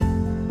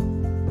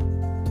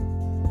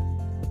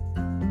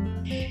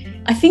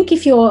I think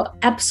if you're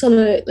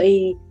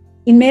absolutely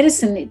in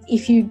medicine,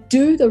 if you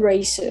do the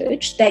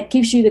research, that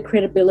gives you the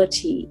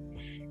credibility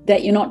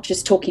that you're not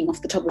just talking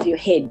off the top of your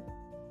head.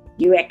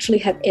 You actually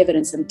have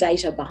evidence and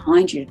data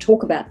behind you to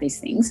talk about these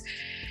things.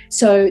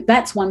 So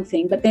that's one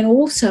thing. But then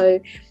also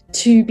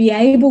to be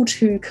able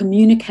to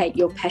communicate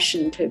your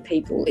passion to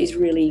people is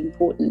really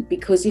important,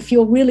 because if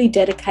you're really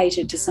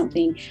dedicated to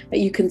something that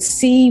you can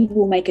see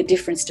will make a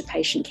difference to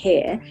patient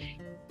care,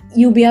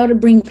 you'll be able to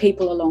bring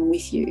people along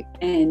with you,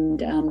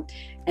 and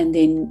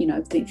then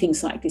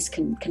things like this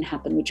can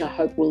happen, which I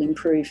hope will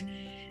improve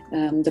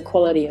the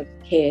quality of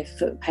care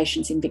for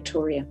patients in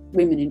Victoria,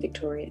 women in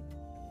Victoria.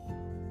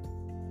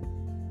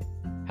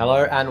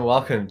 Hello and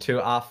welcome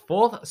to our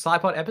fourth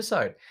SciPod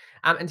episode.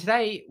 And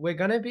today we're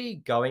going to be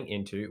going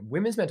into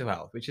women's mental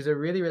health, which is a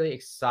really, really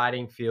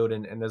exciting field,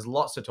 and there's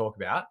lots to talk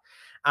about.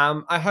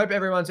 I hope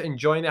everyone's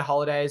enjoying their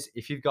holidays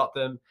if you've got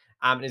them,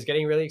 and is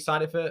getting really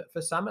excited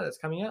for summer that's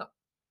coming up.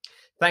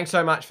 Thanks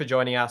so much for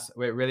joining us.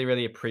 We're really,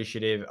 really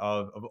appreciative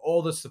of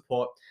all the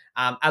support.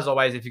 As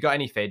always, if you've got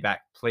any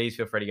feedback, please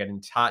feel free to get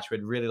in touch.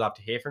 We'd really love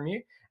to hear from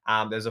you.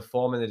 There's a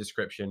form in the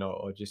description,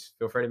 or just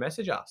feel free to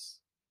message us.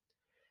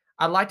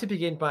 I'd like to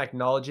begin by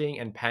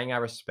acknowledging and paying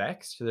our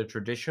respects to the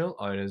traditional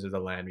owners of the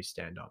land we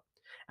stand on,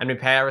 and we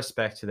pay our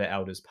respect to their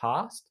elders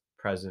past,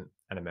 present,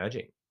 and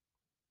emerging.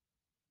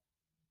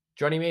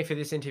 Joining me for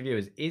this interview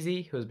is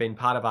Izzy, who has been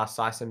part of our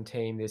SciSum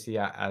team this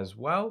year as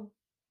well.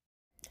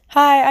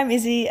 Hi, I'm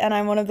Izzy, and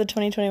I'm one of the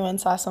 2021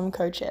 SciSum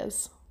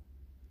co-chairs.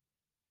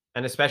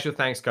 And a special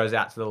thanks goes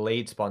out to the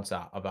lead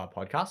sponsor of our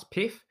podcast,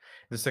 PIF,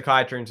 the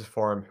Psychiatry Interest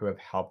Forum, who have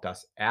helped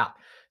us out.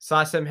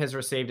 SciSum has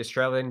received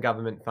Australian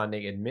government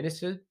funding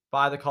administered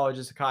by the College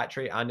of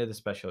Psychiatry under the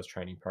Specialist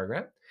Training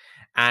Program.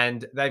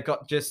 And they've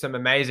got just some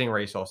amazing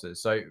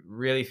resources. So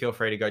really feel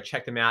free to go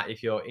check them out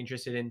if you're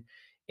interested in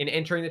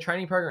entering the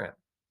training program.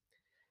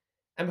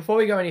 And before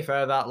we go any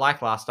further,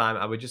 like last time,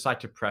 I would just like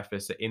to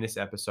preface that in this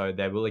episode,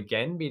 there will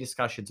again be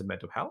discussions of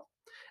mental health,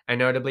 and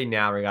notably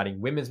now regarding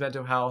women's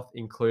mental health,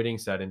 including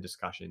certain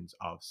discussions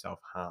of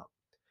self-harm.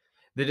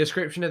 The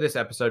description of this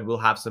episode will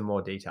have some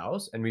more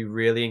details, and we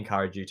really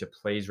encourage you to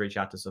please reach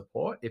out to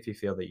support if you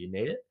feel that you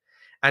need it,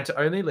 and to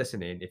only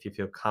listen in if you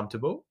feel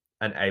comfortable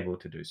and able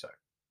to do so.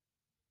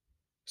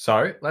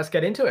 So let's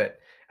get into it.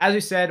 As we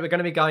said, we're going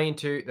to be going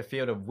into the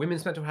field of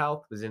women's mental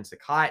health within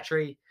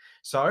psychiatry.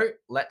 So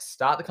let's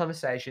start the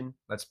conversation.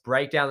 Let's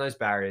break down those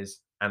barriers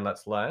and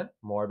let's learn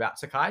more about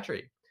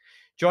psychiatry.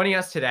 Joining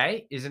us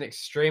today is an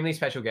extremely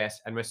special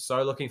guest, and we're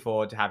so looking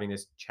forward to having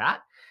this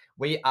chat.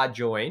 We are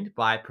joined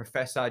by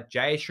Professor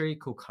Jayashree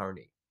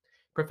Kulkarni.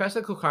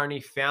 Professor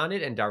Kulkarni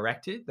founded and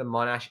directed the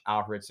Monash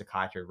Alfred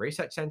Psychiatry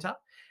Research Centre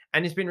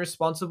and has been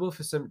responsible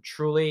for some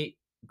truly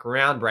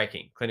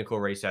groundbreaking clinical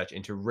research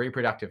into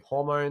reproductive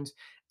hormones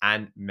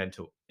and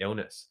mental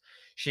illness.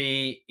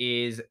 She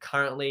is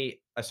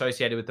currently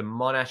associated with the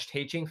Monash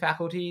teaching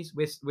faculties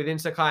within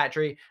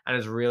psychiatry and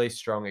has really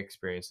strong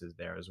experiences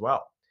there as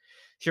well.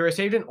 She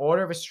received an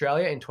Order of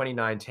Australia in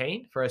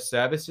 2019 for her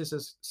services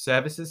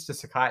to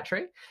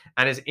psychiatry,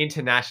 and is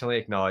internationally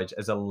acknowledged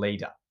as a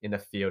leader in the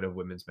field of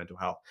women's mental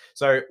health.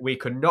 So we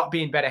could not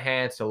be in better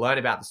hands to learn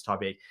about this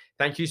topic.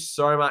 Thank you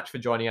so much for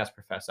joining us,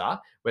 Professor.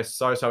 We're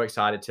so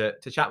excited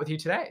to chat with you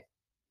today.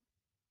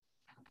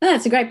 Well,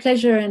 it's a great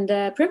pleasure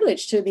and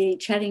privilege to be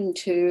chatting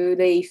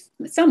to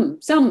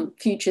some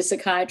future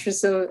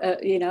psychiatrists.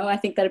 I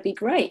think that'd be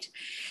great.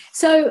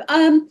 So,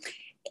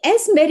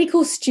 as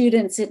medical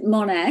students at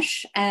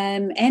Monash,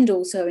 and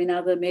also in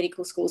other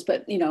medical schools,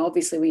 but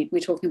obviously we're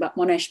talking about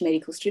Monash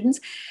medical students,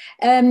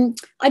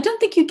 I don't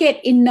think you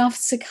get enough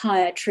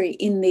psychiatry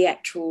in the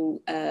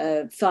actual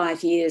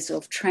 5 years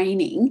of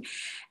training.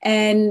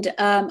 And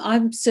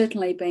I've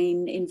certainly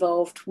been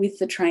involved with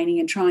the training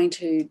and trying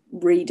to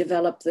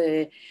redevelop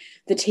the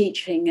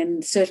teaching,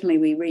 and certainly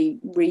we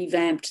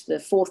revamped the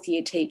fourth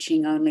year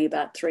teaching only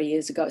about 3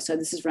 years ago, so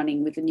this is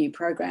running with a new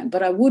program.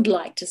 But I would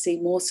like to see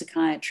more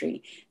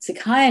psychiatry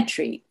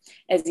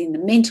as in the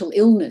mental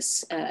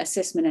illness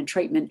assessment and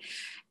treatment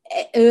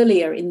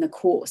earlier in the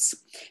course.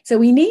 So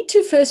we need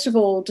to first of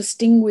all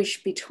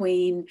distinguish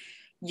between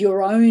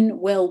your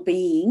own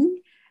well-being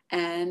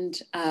and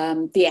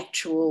the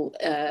actual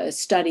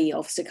study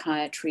of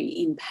psychiatry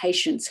in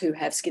patients who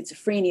have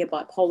schizophrenia,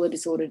 bipolar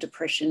disorder,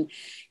 depression,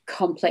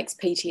 complex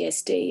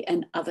PTSD,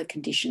 and other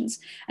conditions.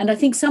 And I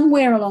think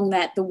somewhere along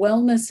that, the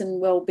wellness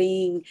and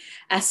well-being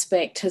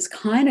aspect has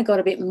kind of got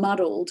a bit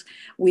muddled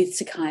with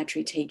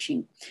psychiatry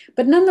teaching.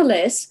 But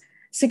nonetheless,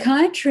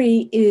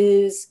 psychiatry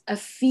is a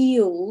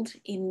field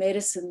in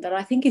medicine that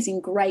I think is in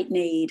great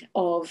need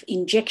of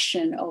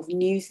injection of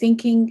new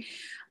thinking,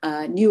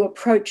 new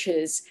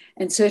approaches,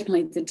 and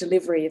certainly the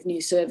delivery of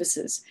new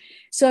services.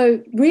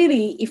 So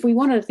really, if we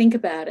want to think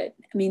about it,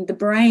 I mean, the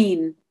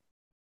brain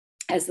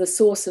as the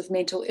source of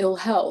mental ill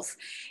health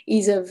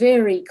is a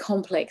very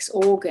complex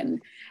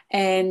organ.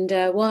 And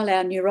while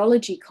our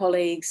neurology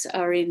colleagues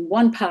are in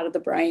one part of the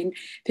brain,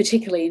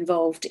 particularly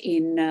involved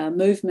in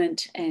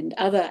movement and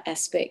other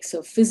aspects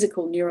of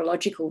physical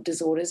neurological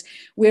disorders,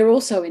 we're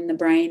also in the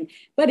brain,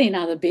 but in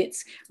other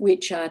bits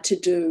which are to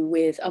do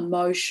with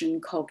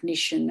emotion,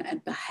 cognition,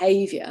 and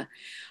behaviour.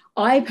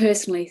 I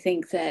personally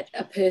think that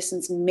a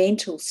person's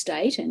mental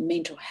state and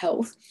mental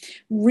health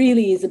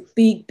really is a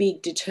big,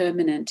 big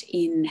determinant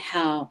in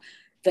how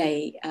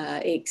they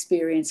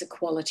experience a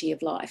quality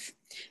of life.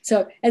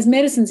 So as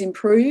medicine's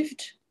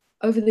improved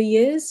over the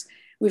years,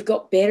 we've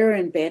got better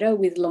and better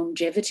with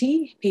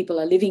longevity. People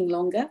are living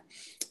longer,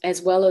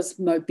 as well as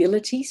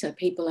mobility. So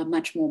people are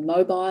much more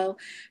mobile,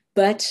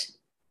 but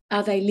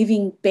are they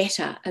living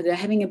better? Are they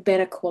having a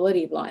better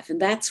quality of life? And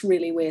that's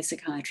really where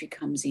psychiatry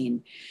comes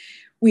in.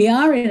 We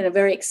are in a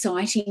very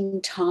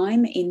exciting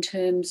time in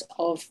terms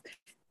of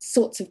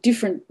sorts of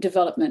different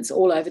developments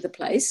all over the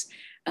place.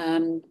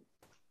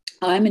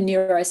 I'm a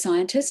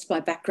neuroscientist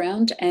by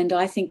background, and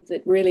I think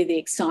that really the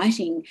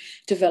exciting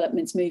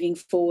developments moving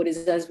forward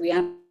is as we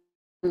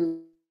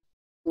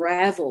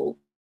unravel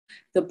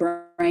the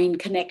brain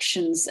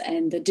connections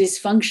and the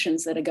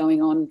dysfunctions that are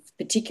going on,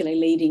 particularly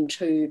leading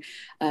to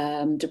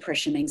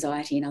depression,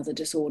 anxiety, and other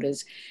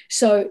disorders.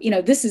 So,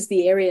 this is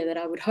the area that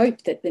I would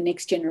hope that the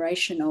next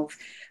generation of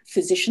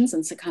physicians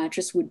and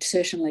psychiatrists would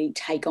certainly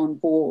take on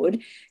board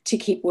to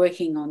keep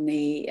working on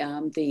the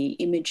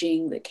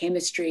imaging, the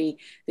chemistry,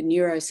 the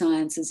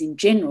neurosciences in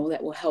general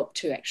that will help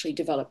to actually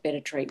develop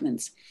better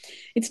treatments.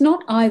 It's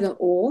not either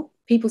or.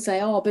 People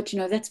say, oh, but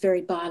that's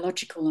very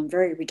biological and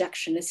very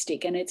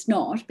reductionistic, and it's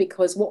not,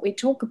 because what we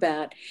talk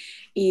about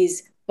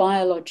is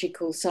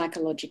biological,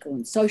 psychological,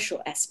 and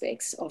social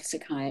aspects of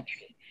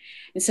psychiatry.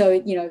 And so,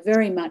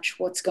 very much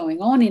what's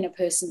going on in a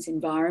person's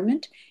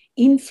environment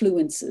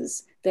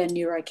influences their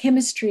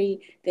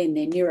neurochemistry, then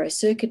their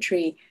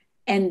neurocircuitry,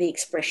 and the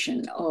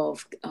expression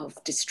of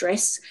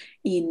distress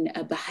in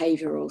a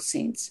behavioural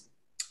sense,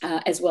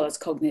 as well as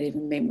cognitive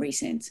and memory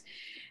sense.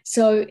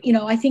 So,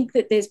 I think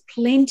that there's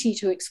plenty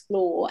to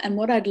explore. And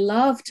what I'd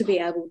love to be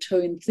able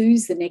to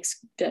enthuse the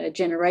next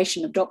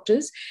generation of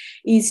doctors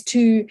is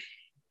to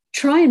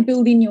try and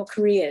build in your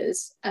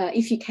careers,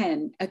 if you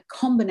can, a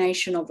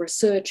combination of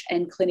research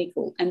and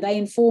clinical, and they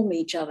inform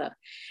each other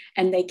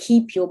and they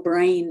keep your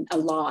brain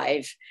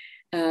alive.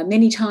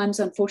 Many times,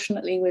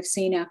 unfortunately, we've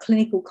seen our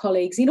clinical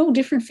colleagues in all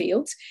different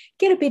fields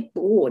get a bit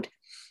bored.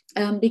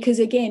 Because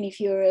again,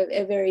 if you're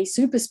a very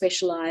super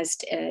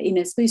specialised, in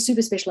a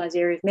super specialised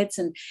area of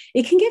medicine,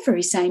 it can get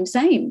very same.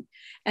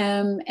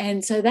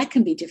 And so that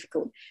can be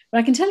difficult. But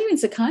I can tell you in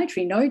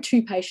psychiatry, no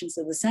two patients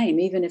are the same,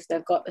 even if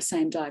they've got the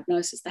same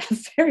diagnosis. They're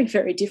very,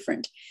 very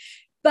different.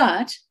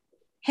 But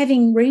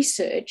having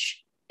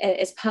research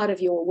as part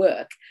of your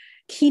work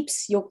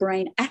keeps your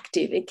brain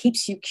active. It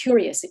keeps you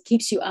curious. It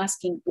keeps you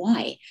asking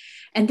why.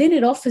 And then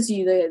it offers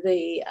you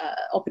the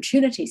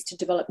opportunities to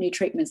develop new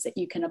treatments that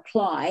you can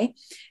apply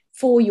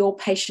for your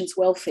patient's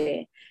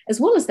welfare. As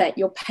well as that,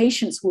 your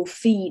patients will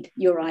feed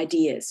your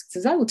ideas.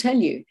 Because I will tell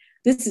you,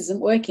 this isn't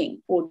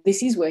working, or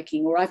this is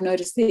working, or I've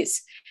noticed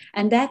this.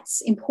 And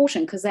that's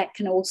important because that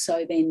can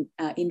also then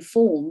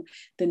inform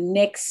the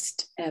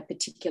next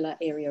particular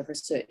area of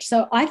research.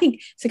 So I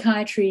think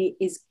psychiatry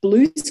is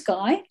blue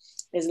sky.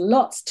 There's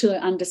lots to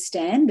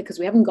understand because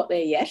we haven't got there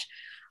yet.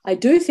 I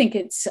do think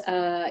it's,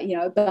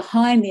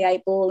 behind the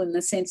eight ball in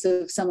the sense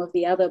of some of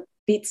the other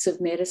bits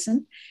of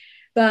medicine.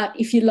 But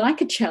if you like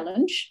a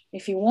challenge,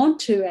 if you want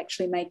to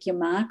actually make your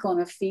mark on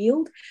a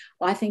field,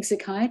 I think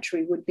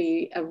psychiatry would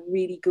be a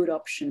really good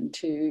option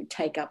to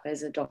take up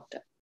as a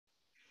doctor.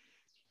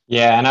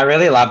 Yeah, and I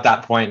really love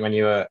that point when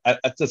you were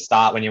at the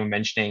start, when you were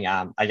mentioning,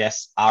 I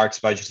guess, our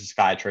exposure to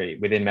psychiatry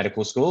within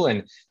medical school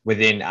and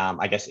within,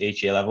 I guess,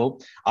 each year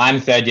level.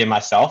 I'm third year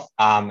myself,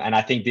 and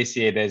I think this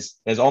year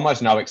there's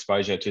almost no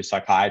exposure to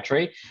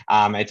psychiatry.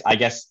 It's, I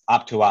guess,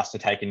 up to us to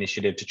take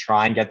initiative to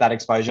try and get that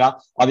exposure.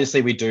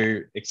 Obviously, we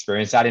do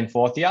experience that in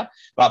fourth year,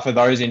 but for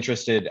those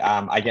interested,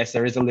 I guess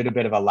there is a little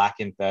bit of a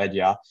lack in third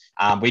year.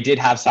 We did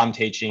have some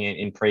teaching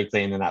in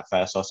pre-clin in that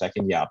first or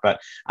second year, but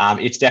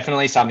it's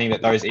definitely something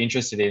that those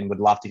interested in would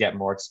love to get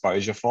more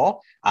exposure for.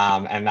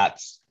 And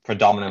that's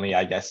predominantly,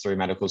 I guess, through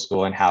medical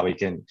school and how we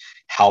can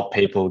help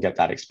people get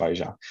that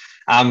exposure.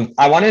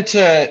 I wanted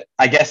to,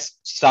 I guess,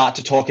 start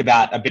to talk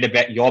about a bit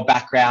about your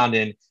background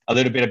and a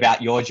little bit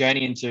about your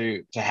journey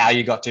into how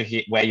you got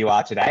to where you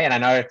are today. And I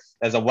know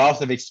there's a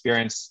wealth of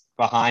experience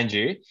behind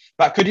you,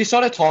 but could you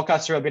sort of talk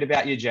us through a bit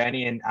about your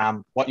journey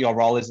and what your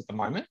role is at the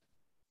moment?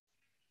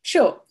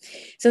 Sure.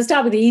 So I'll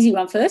start with the easy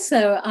one first.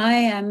 So I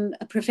am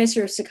a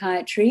professor of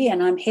psychiatry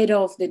and I'm head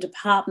of the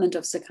Department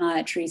of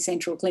Psychiatry,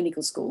 Central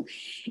Clinical School.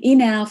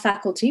 In our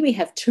faculty, we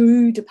have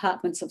two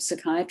departments of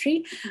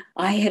psychiatry.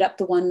 I head up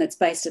the one that's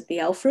based at the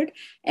Alfred,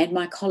 and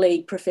my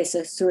colleague,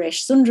 Professor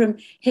Suresh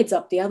Sundram, heads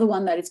up the other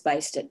one that is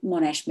based at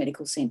Monash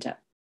Medical Centre.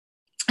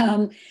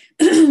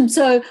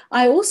 So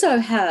I also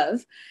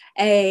have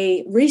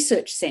a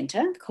research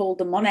centre called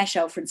the Monash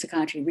Alfred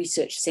Psychiatry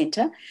Research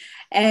Centre.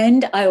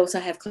 And I also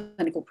have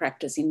clinical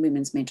practice in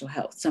women's mental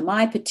health. So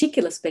my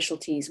particular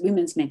specialty is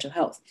women's mental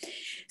health.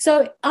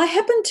 So I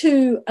happen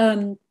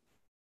to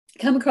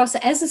come across,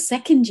 as a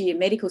second year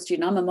medical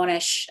student, I'm a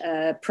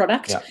Monash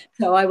product. Yeah.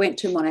 So I went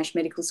to Monash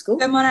Medical School.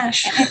 Go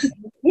Monash.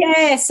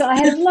 Yes, so I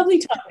had a lovely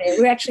time there.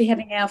 We're actually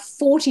having our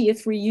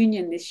 40th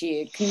reunion this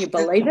year. Can you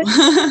believe it?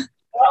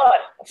 God,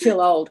 I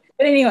feel old.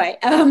 But anyway,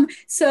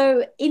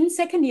 so in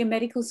second year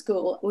medical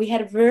school, we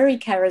had a very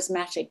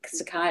charismatic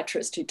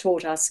psychiatrist who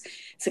taught us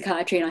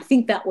psychiatry, and I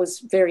think that was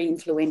very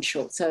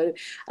influential. So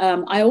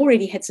I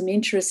already had some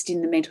interest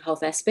in the mental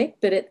health aspect,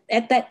 but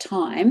at that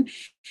time,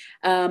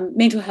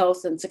 mental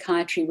health and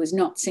psychiatry was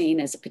not seen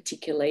as a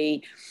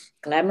particularly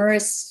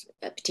glamorous,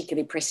 a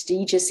particularly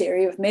prestigious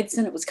area of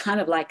medicine. It was kind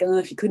of like, oh,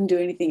 if you couldn't do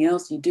anything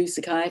else, you do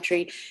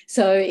psychiatry.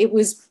 So it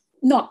was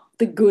not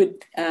the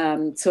good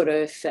sort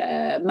of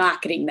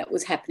marketing that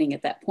was happening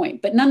at that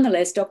point. But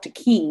nonetheless, Dr.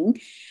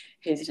 King,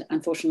 who's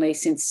unfortunately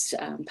since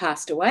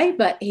passed away,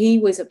 but he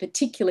was a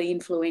particularly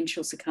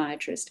influential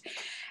psychiatrist.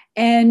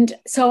 And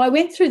so I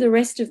went through the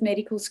rest of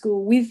medical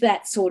school with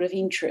that sort of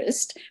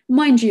interest.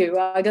 Mind you,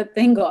 I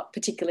then got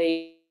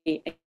particularly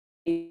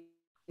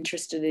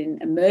interested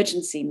in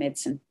emergency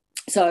medicine.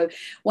 So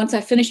once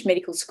I finished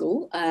medical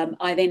school,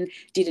 I then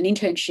did an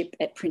internship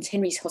at Prince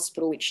Henry's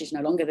Hospital, which is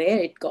no longer there.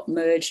 It got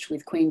merged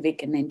with Queen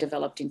Vic and then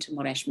developed into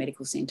Monash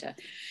Medical Centre.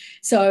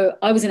 So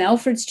I was an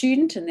Alfred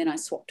student, and then I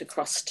swapped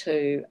across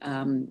to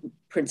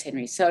Prince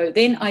Henry. So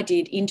then I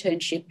did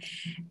internship.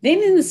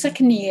 Then in the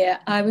second year,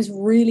 I was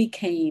really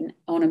keen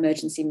on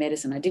emergency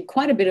medicine. I did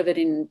quite a bit of it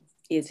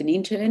as an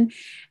intern.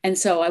 And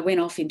so I went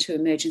off into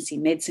emergency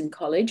medicine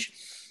college.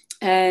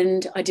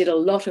 And I did a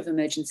lot of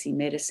emergency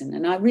medicine,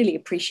 and I really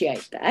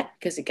appreciate that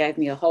because it gave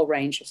me a whole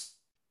range of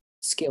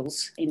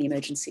skills in the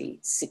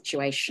emergency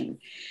situation.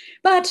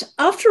 But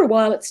after a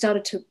while, it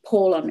started to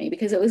pall on me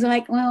because it was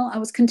like, well, I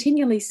was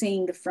continually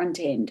seeing the front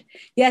end.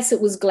 Yes,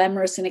 it was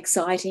glamorous and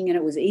exciting, and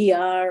it was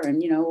ER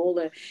and, all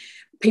the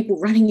people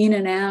running in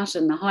and out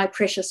and the high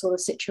pressure sort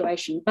of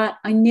situation. But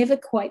I never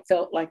quite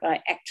felt like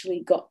I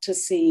actually got to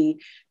see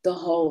the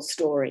whole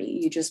story.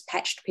 You just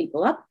patched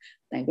people up,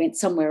 they went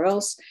somewhere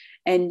else,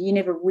 and you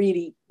never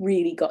really,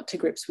 really got to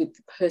grips with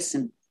the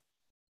person.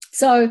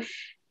 So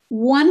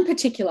one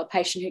particular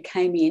patient who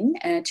came in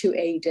to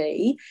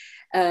ED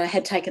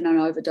had taken an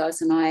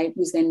overdose, and I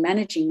was then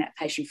managing that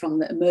patient from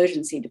the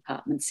emergency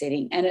department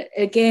setting. And it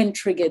again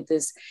triggered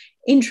this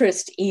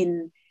interest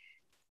in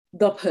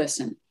the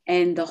person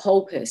and the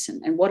whole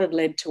person and what had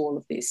led to all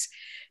of this.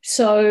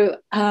 So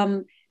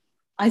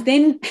I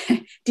then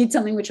did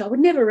something which I would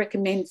never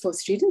recommend for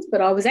students, but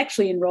I was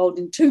actually enrolled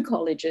in 2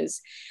 colleges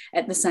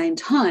at the same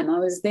time. I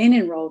was then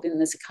enrolled in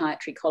the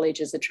psychiatry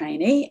college as a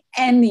trainee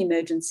and the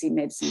emergency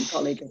medicine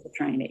college as a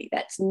trainee.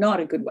 That's not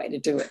a good way to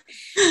do it.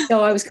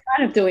 So I was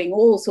kind of doing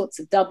all sorts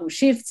of double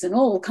shifts and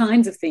all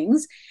kinds of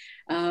things,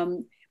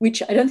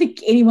 which I don't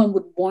think anyone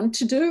would want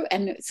to do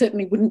and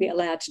certainly wouldn't be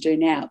allowed to do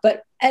now.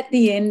 But at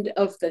the end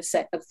of the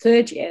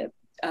third year,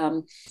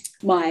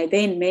 my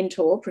then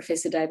mentor,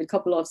 Professor David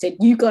Kopolov, said,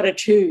 you got to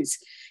choose.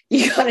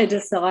 You got to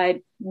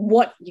decide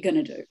what you're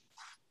going to do.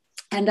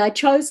 And I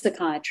chose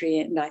psychiatry,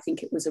 and I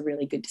think it was a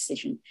really good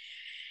decision.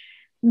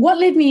 What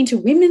led me into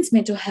women's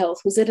mental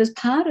health was that as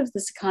part of the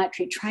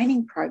psychiatry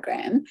training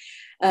program,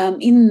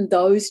 in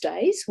those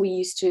days, we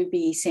used to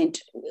be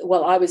sent,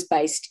 well, I was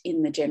based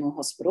in the General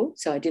Hospital,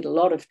 so I did a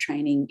lot of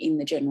training in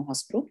the General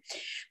Hospital.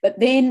 But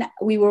then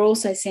we were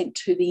also sent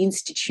to the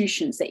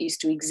institutions that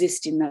used to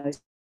exist in those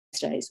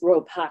days.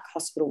 Royal Park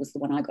Hospital was the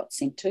one I got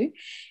sent to. It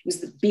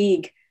was the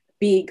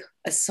big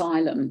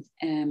asylum,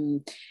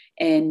 and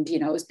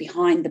it was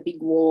behind the big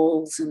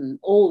walls and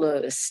all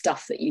the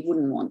stuff that you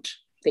wouldn't want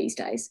these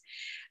days.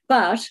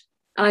 But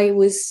I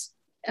was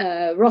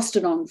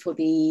rostered on for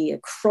the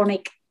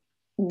chronic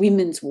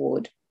women's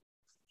ward.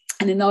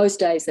 And in those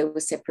days, there were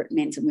separate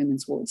men's and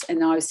women's wards,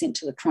 and I was sent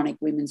to the chronic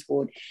women's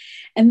ward.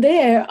 And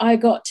there I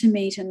got to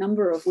meet a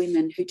number of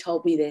women who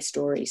told me their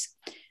stories.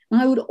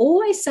 And I would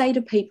always say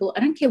to people, I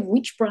don't care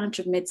which branch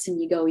of medicine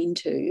you go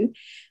into,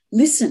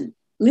 listen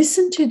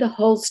to the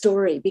whole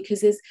story,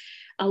 because there's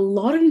a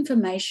lot of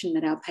information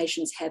that our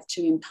patients have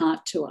to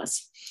impart to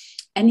us.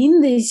 And in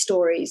these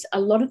stories,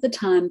 a lot of the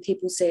time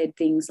people said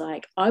things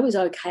like, I was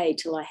okay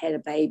till I had a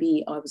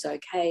baby. I was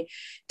okay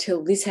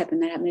till this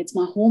happened, that happened. It's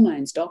my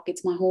hormones, doc.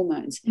 It's my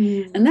hormones.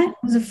 And that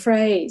was a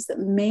phrase that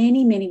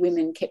many, many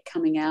women kept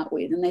coming out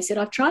with. And they said,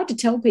 I've tried to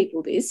tell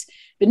people this,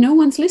 but no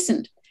one's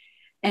listened.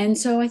 And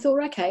so I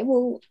thought, okay,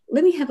 well,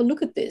 let me have a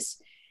look at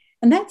this.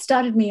 And that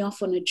started me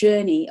off on a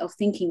journey of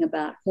thinking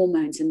about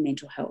hormones and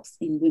mental health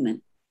in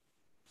women.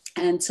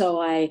 And so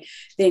I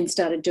then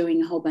started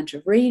doing a whole bunch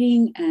of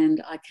reading,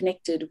 and I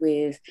connected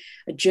with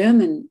a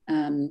German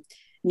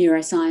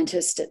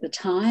neuroscientist at the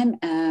time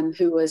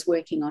who was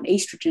working on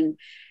estrogen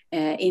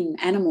in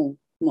animal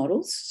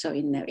models, so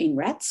in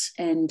rats,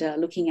 and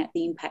looking at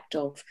the impact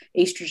of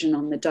estrogen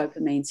on the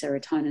dopamine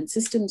serotonin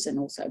systems and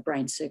also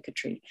brain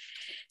circuitry.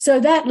 So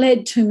that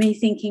led to me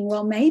thinking,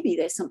 well, maybe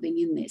there's something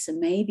in this, and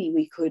maybe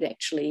we could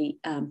actually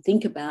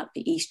think about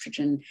the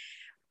estrogen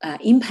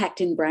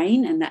impact in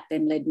brain, and that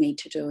then led me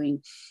to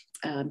doing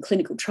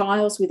clinical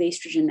trials with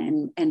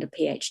estrogen and a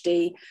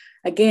PhD.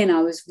 Again,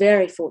 I was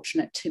very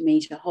fortunate to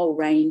meet a whole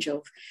range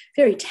of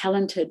very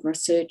talented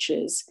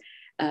researchers,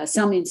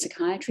 some in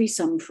psychiatry,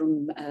 some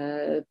from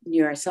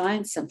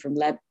neuroscience, some from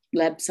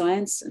lab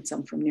science, and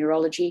some from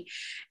neurology,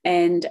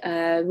 and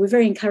were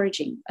very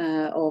encouraging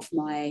of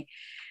my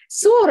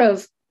sort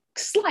of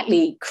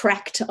slightly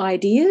cracked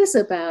ideas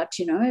about,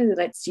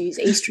 let's use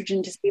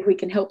estrogen to see if we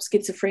can help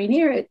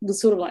schizophrenia. It was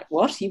sort of like,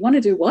 what? You want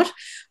to do what?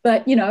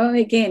 But,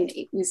 again,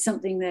 it was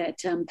something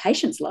that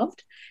patients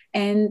loved.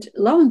 And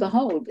lo and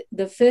behold,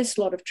 the first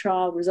lot of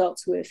trial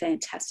results were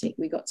fantastic.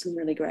 We got some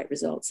really great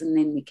results, and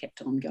then we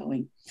kept on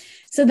going.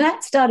 So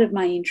that started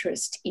my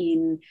interest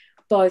in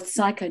both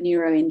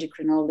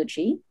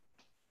psychoneuroendocrinology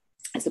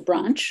as a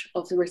branch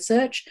of the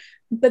research,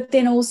 but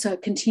then also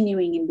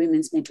continuing in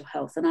women's mental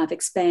health. And I've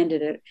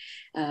expanded it,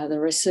 the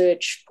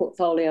research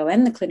portfolio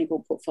and the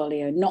clinical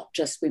portfolio, not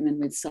just women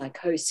with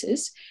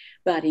psychosis,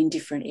 but in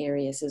different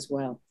areas as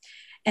well.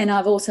 And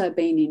I've also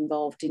been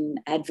involved in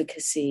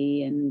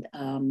advocacy and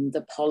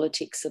the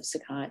politics of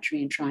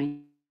psychiatry and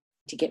trying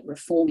to get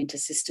reform into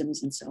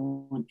systems and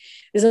so on.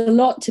 There's a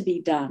lot to be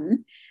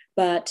done,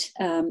 but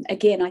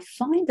again, I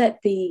find that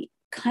the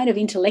kind of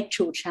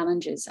intellectual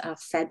challenges are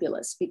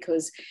fabulous,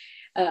 because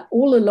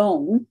all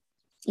along,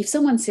 if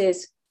someone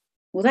says,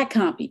 well, that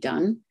can't be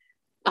done,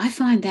 I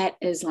find that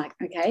as like,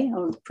 okay,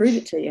 I'll prove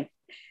it to you.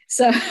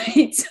 So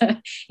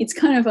it's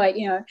kind of like,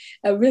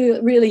 a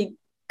really, really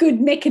good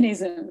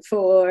mechanism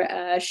for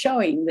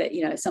showing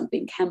that,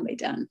 something can be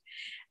done.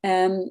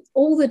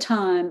 All the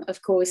time,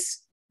 of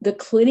course, the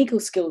clinical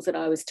skills that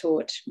I was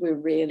taught were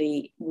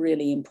really,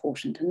 really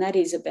important. And that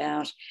is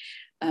about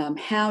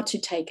how to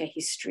take a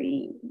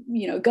history,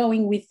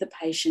 going with the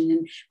patient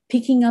and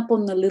picking up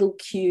on the little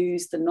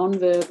cues, the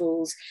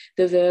non-verbals,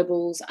 the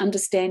verbals,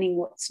 understanding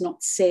what's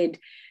not said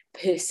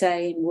per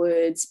se in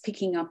words,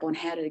 picking up on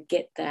how to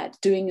get that,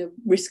 doing a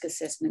risk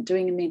assessment,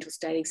 doing a mental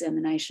state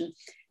examination,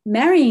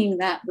 marrying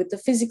that with the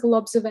physical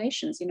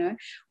observations.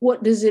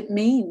 What does it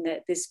mean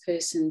that this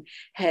person,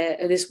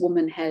 this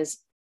woman has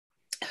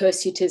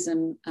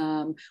hirsutism?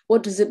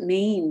 What does it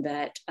mean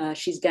that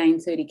she's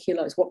gained 30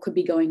 kilos? What could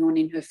be going on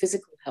in her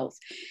physical health?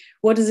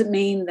 What does it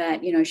mean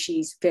that,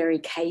 she's very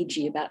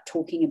cagey about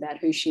talking about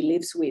who she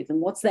lives with? And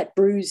what's that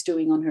bruise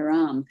doing on her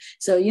arm?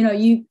 So,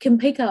 you can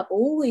pick up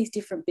all these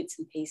different bits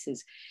and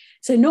pieces.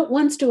 So not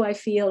once do I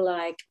feel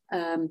like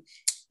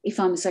if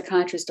I'm a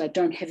psychiatrist, I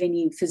don't have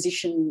any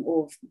physician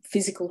or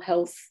physical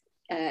health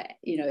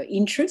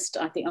interest.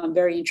 I think I'm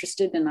very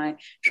interested, and I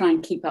try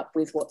and keep up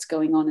with what's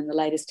going on in the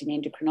latest in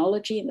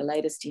endocrinology and the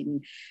latest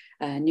in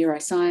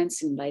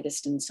neuroscience and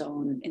latest and so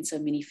on in so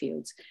many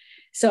fields.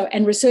 So,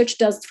 and research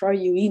does throw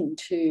you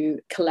into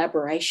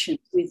collaboration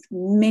with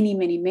many,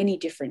 many, many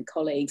different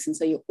colleagues. And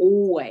so you're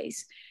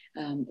always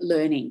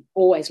learning.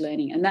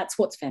 And that's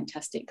what's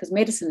fantastic, because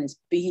medicine is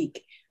big,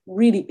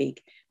 really big,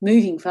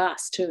 moving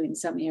fast too in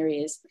some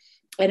areas.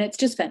 And it's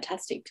just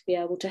fantastic to be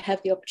able to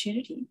have the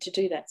opportunity to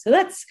do that. So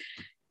that's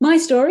my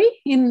story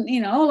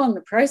along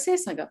the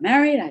process. I got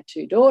married, I had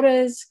 2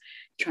 daughters,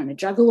 trying to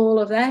juggle all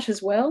of that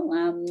as well,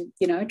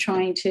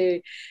 trying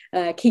to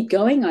keep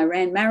going. I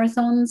ran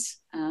marathons,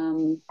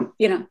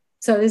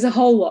 so there's a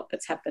whole lot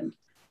that's happened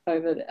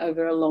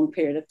over a long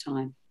period of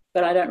time,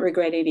 but I don't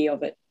regret any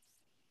of it.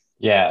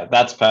 Yeah,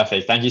 that's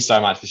perfect. Thank you so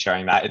much for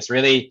sharing that. It's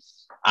really,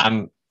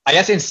 I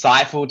guess,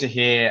 insightful to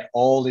hear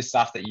all this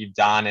stuff that you've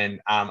done.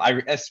 And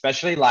I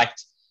especially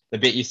liked the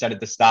bit you said at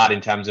the start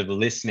in terms of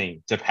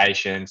listening to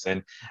patients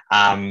and,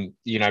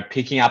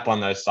 picking up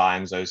on those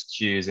signs, those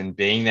cues, and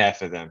being there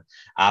for them.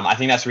 I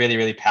think that's really,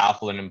 really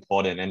powerful and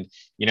important. And,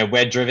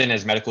 we're driven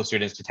as medical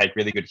students to take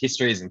really good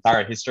histories and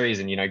thorough histories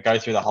and, go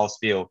through the whole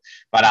spiel.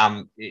 But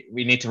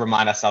we need to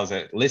remind ourselves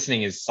that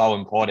listening is so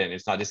important.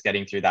 It's not just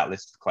getting through that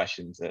list of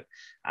questions that,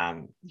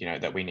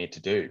 that we need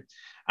to do.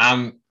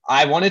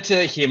 I wanted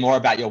to hear more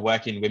about your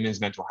work in women's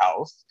mental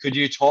health. Could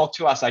you talk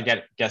to us, I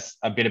guess,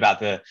 a bit about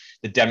the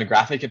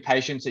demographic of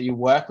patients that you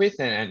work with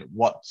and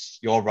what's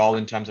your role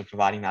in terms of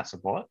providing that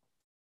support?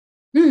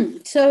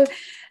 So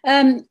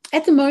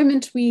at the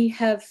moment we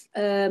have,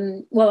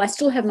 I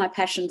still have my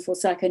passion for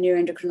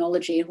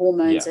psychoneuroendocrinology,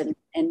 hormones and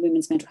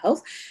women's mental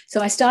health.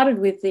 So I started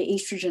with the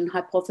estrogen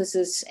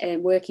hypothesis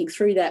and working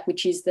through that,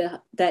 which is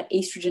that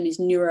estrogen is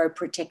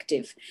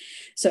neuroprotective.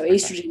 So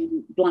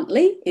estrogen,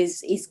 bluntly,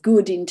 is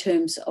good in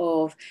terms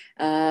of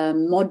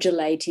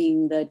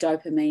modulating the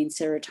dopamine,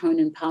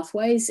 serotonin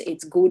pathways.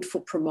 It's good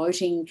for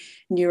promoting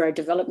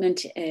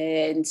neurodevelopment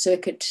and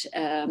circuit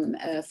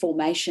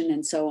formation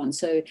and so on.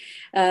 So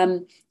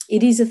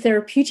it is a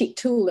therapeutic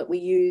tool that we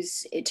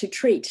use to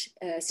treat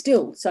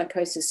still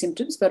psychosis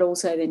symptoms, but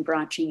also then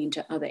branching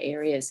into other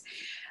areas.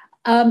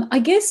 I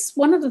guess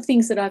one of the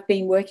things that I've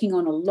been working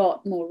on a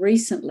lot more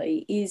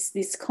recently is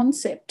this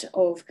concept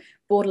of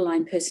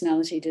borderline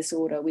personality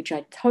disorder, which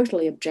I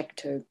totally object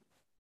to.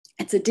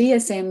 It's a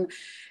DSM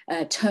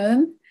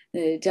term,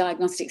 the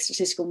Diagnostic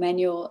Statistical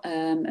Manual,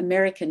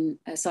 American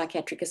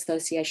Psychiatric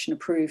Association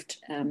approved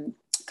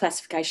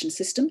classification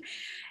system.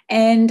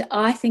 And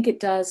I think it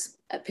does,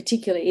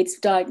 particularly,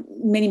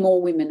 many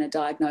more women are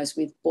diagnosed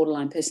with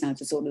borderline personality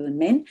disorder than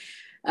men.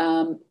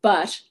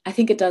 But I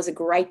think it does a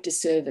great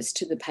disservice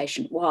to the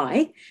patient.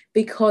 Why?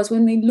 Because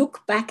when we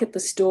look back at the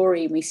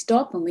story, we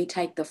stop and we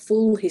take the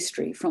full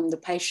history from the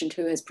patient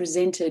who has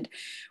presented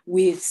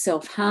with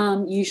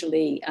self-harm,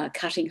 usually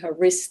cutting her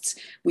wrists,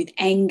 with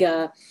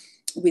anger,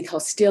 with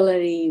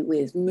hostility,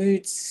 with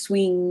mood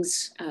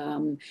swings,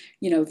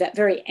 that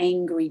very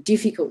angry,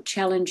 difficult,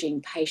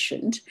 challenging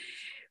patient.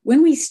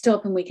 When we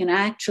stop and we can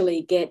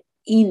actually get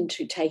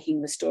into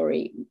taking the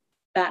story,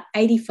 about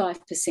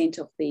 85%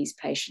 of these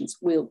patients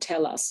will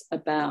tell us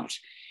about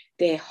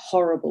their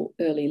horrible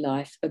early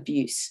life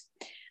abuse.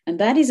 And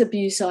that is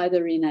abuse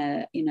either in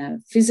a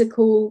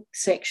physical,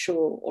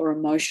 sexual, or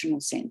emotional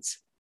sense.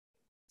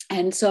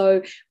 And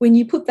so when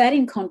you put that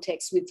in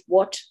context with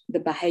what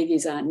the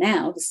behaviours are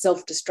now, the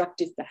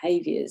self-destructive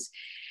behaviours,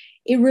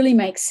 it really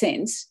makes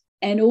sense.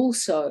 And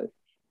also,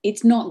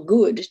 it's not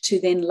good to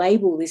then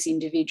label this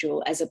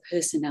individual as a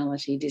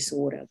personality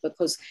disorder,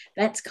 because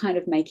that's kind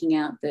of making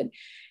out that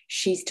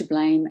she's to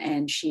blame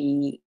and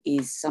she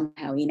is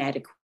somehow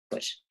inadequate.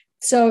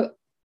 So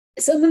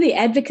some of the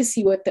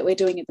advocacy work that we're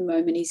doing at the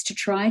moment is to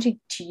try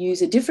to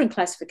use a different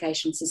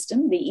classification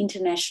system, the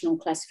International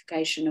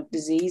Classification of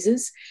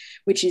Diseases,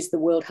 which is the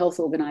World Health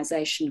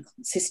Organization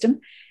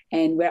system.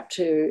 And we're up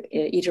to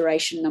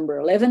iteration number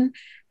 11.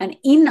 And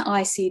in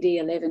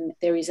ICD-11,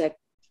 there is a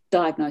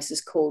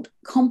diagnosis called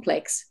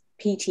complex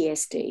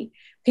PTSD.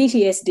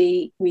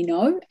 PTSD, we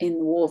know in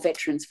war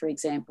veterans, for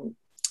example,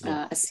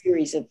 a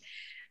series of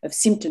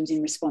symptoms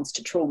in response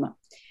to trauma.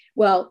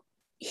 Well,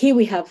 here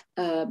we have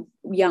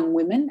young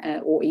women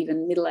or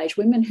even middle-aged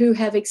women who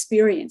have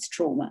experienced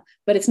trauma,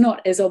 but it's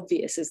not as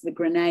obvious as the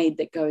grenade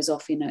that goes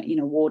off in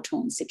a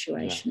war-torn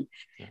situation.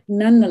 Yeah.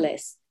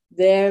 Nonetheless,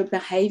 their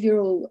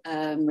behavioural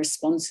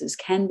responses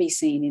can be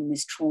seen in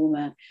this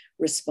trauma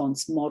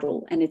response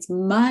model, and it's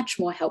much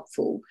more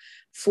helpful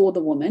for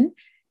the woman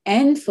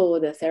and for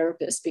the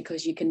therapist,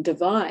 because you can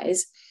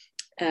devise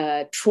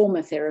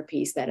trauma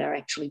therapies that are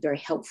actually very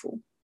helpful.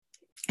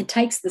 It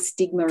takes the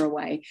stigma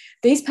away.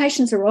 These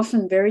patients are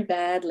often very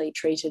badly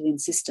treated in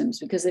systems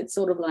because it's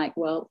sort of like,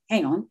 well,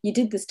 hang on, you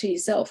did this to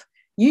yourself.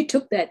 You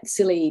took that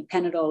silly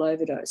Panadol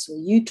overdose, or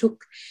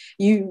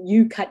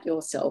you cut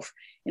yourself.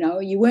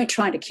 You weren't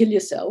trying to kill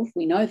yourself.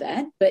 We know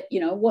that, but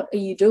what are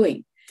you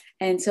doing?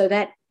 And so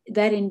that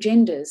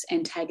engenders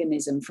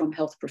antagonism from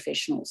health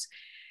professionals.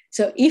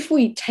 So if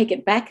we take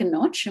it back a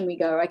notch and we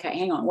go, okay,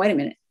 hang on, wait a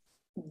minute,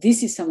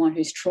 this is someone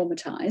who's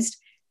traumatized,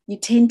 you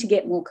tend to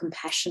get more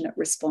compassionate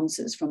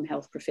responses from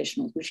health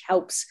professionals, which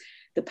helps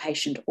the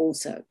patient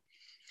also.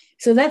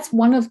 So that's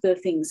one of the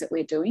things that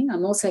we're doing.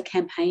 I'm also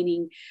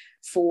campaigning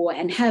for,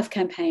 and have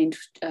campaigned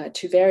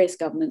to various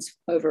governments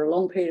over a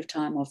long period of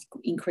time, of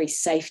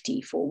increased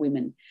safety for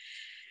women.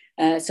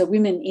 So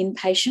women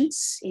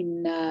inpatients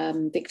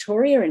in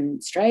Victoria and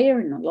Australia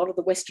and a lot of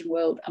the Western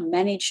world are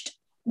managed,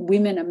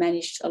 women are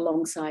managed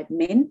alongside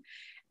men.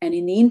 And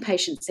in the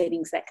inpatient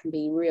settings, that can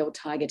be real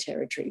tiger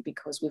territory,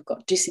 because we've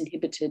got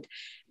disinhibited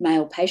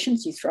male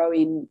patients. You throw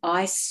in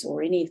ice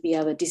or any of the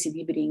other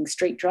disinhibiting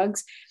street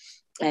drugs,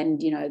 and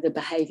the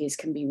behaviours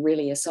can be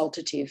really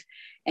assaultative,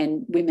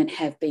 and women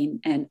have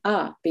been and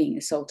are being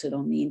assaulted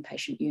on the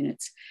inpatient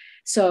units.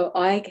 So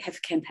I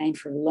have campaigned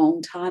for a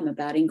long time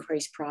about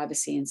increased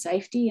privacy and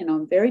safety, and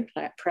I'm very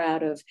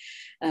proud of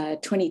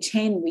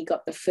 2010, we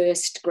got the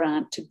first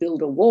grant to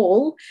build a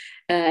wall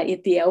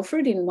at the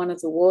Alfred in one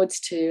of the wards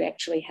to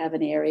actually have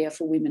an area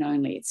for women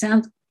only. It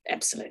sounds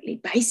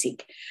absolutely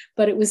basic,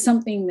 but it was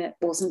something that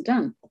wasn't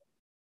done.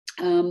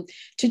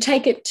 To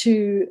take it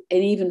to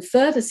an even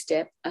further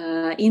step,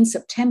 in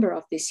September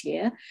of this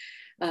year,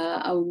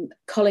 our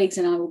colleagues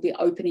and I will be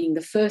opening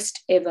the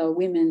first ever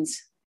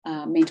women's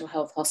mental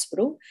health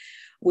hospital,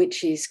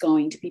 which is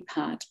going to be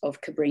part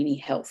of Cabrini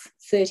Health,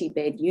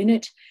 30-bed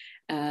unit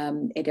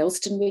at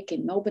Elsternwick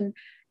in Melbourne,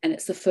 and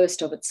it's the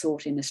first of its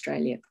sort in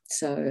Australia.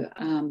 So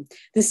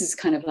this is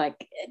kind of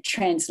like a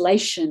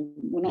translation,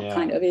 well, not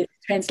kind of, a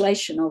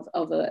translation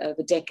of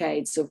the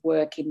decades of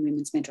work in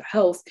women's mental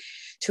health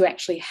to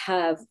actually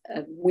have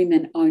a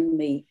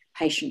women-only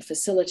patient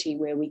facility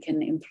where we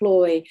can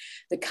employ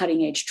the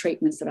cutting-edge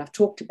treatments that I've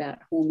talked about,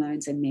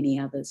 hormones and many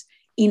others,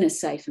 in a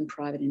safe and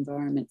private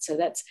environment. So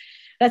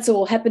that's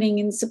all happening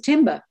in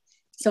September.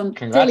 So I'm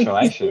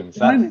congratulations.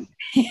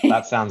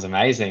 That sounds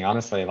amazing,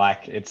 honestly.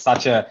 Like, it's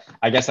such a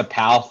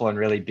powerful and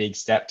really big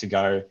step to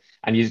go.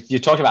 And you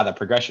talked about the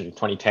progression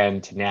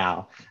 2010 to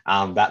now.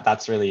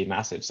 That's really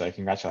massive. So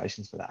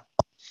congratulations for that.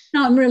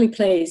 No, I'm really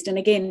pleased. And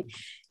again,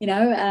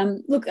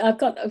 look, I've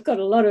got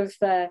a lot of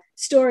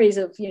stories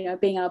of,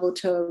 being able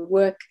to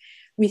work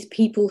with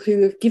people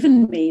who have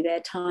given me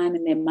their time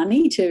and their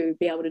money to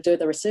be able to do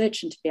the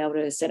research and to be able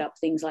to set up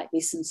things like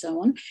this and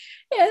so on.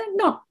 Yeah,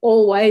 not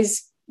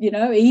always,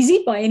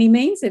 easy by any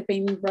means. There have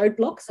been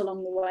roadblocks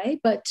along the way.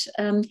 But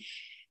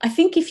I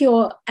think if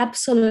you're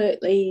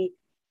absolutely,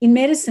 in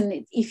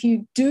medicine, if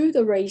you do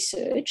the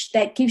research,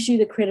 that gives you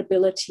the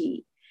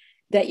credibility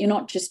that you're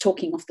not just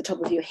talking off the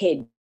top of your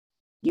head.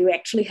 You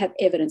actually have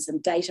evidence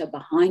and data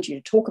behind you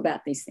to talk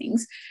about these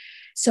things.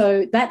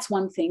 So that's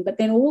one thing. But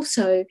then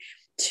also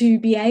to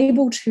be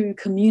able to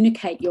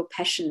communicate your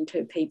passion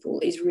to people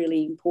is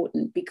really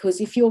important,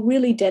 because if you're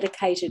really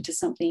dedicated to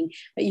something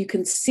that you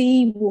can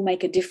see will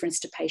make a difference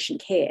to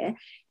patient care,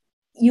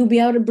 you'll be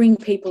able to bring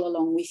people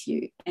along with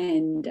you,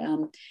 and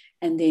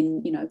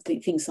then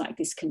things like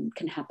this can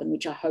happen,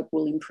 which I hope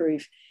will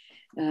improve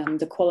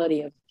the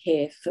quality of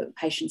care for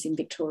patients in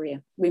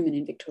Victoria, women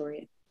in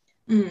Victoria.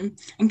 And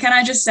can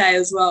I just say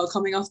as well,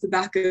 coming off the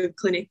back of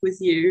clinic with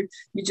you,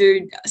 you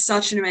do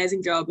such an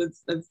amazing job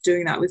of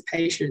doing that with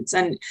patients.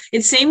 And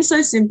it seems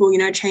so simple,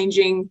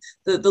 changing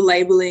the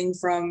labeling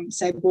from,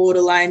 say,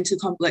 borderline to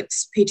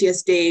complex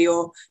PTSD,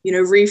 or,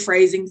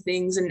 rephrasing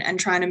things and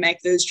trying to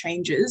make those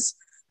changes.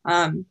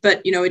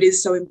 But, it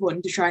is so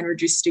important to try and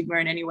reduce stigma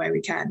in any way we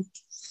can.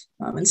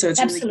 And so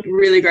it's really,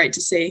 really great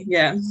to see.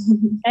 Yeah.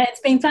 It's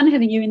been fun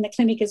having you in the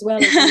clinic as well.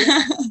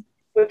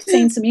 We've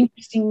seen some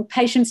interesting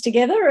patients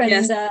together, and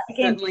yes, again,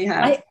 certainly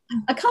have.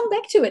 I come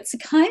back to it.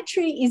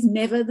 Psychiatry is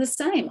never the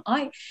same.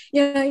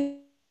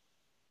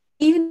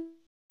 Even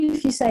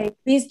if you say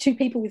there's two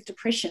people with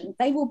depression,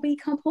 they will be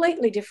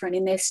completely different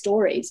in their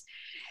stories.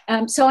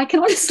 So I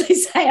can honestly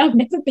say I've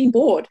never been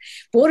bored.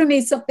 Boredom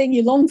is something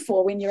you long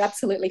for when you're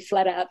absolutely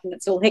flat out and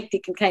it's all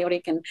hectic and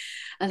chaotic and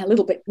a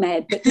little bit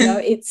mad. But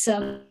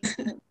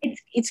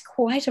it's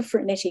quite a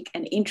frenetic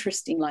and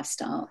interesting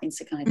lifestyle in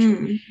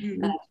psychiatry.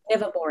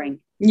 Never boring.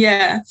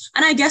 Yeah,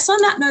 and I guess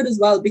on that note as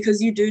well,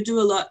 because you do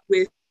a lot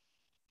with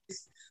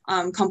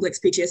complex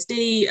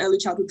PTSD, early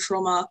childhood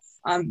trauma,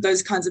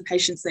 those kinds of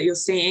patients that you're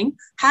seeing.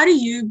 How do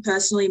you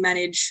personally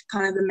manage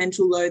kind of the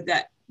mental load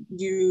that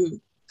you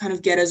kind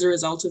of get as a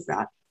result of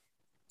that?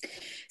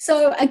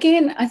 So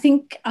again, I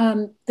think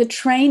the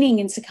training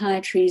in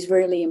psychiatry is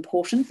really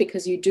important,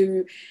 because you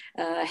do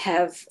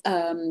have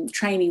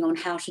training on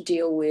how to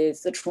deal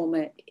with the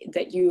trauma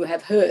that you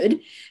have heard.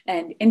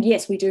 And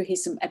yes, we do hear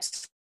some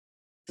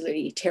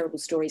absolutely terrible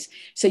stories.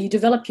 So you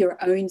develop your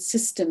own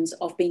systems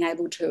of being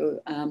able to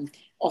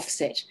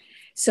offset.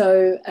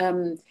 So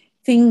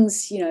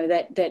things,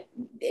 that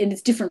and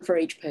it's different for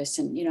each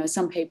person.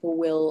 Some people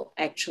will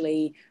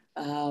actually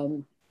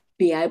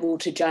be able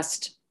to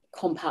just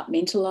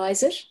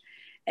compartmentalize it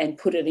and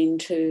put it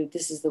into,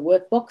 this is the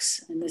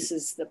workbox and this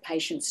is the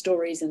patient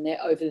stories and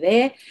they're over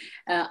there.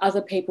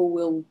 Other people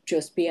will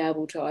just be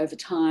able to over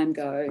time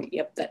go,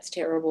 yep, that's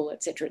terrible,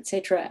 et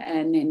cetera,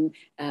 and then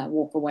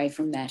walk away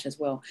from that as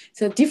well.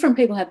 So different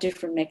people have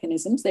different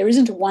mechanisms. There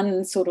isn't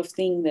one sort of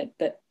thing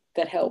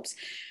that helps.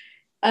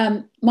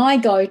 My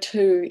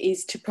go-to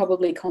is to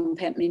probably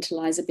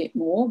compartmentalize a bit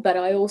more, but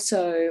I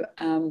also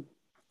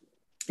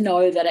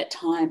know that at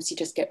times you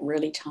just get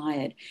really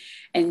tired,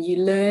 and you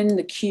learn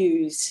the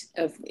cues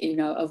of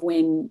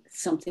when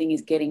something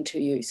is getting to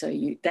you. So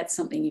that's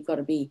something you've got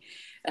to be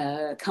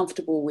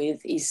comfortable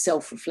with, is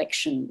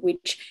self-reflection,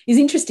 which is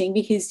interesting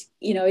because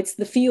it's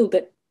the field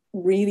that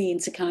really in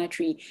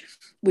psychiatry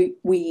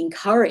we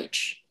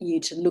encourage you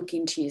to look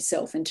into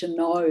yourself and to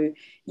know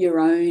your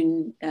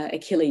own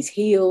Achilles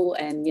heel,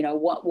 and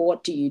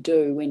what do you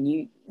do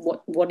when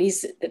what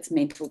is it that's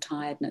mental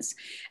tiredness,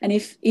 and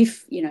if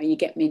you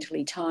get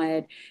mentally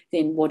tired,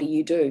 then what do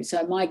you do?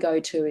 So my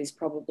go-to is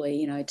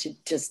probably to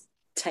just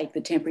take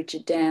the temperature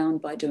down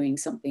by doing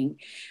something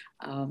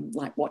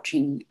like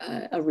watching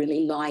a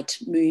really light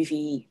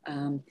movie.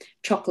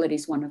 Chocolate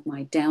is one of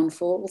my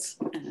downfalls,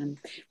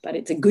 but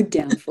it's a good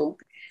downfall.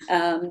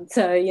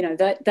 So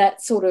that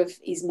sort of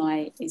is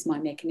my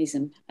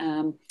mechanism.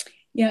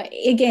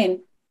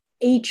 Again,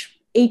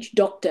 each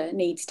doctor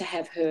needs to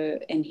have her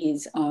and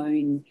his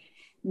own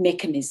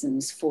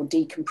mechanisms for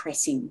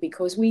decompressing,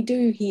 because we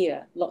do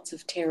hear lots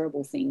of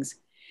terrible things,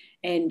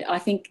 and I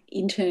think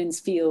interns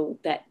feel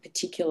that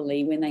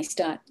particularly when they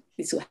start.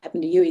 This will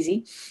happen to you,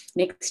 Izzy,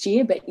 next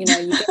year, but you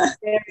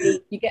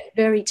get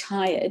very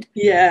tired.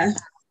 Yeah.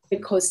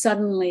 Because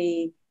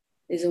suddenly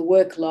there's a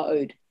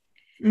workload.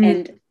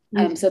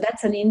 And so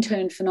that's an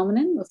intern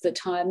phenomenon of the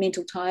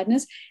mental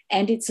tiredness,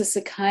 and it's a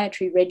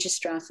psychiatry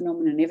registrar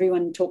phenomenon.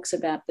 Everyone talks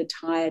about the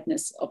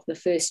tiredness of the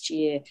first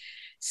year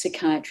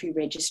psychiatry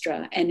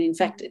registrar. And in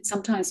fact, it's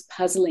sometimes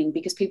puzzling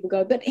because people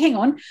go, but hang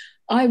on,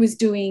 I was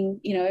doing,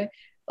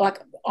 like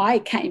I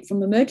came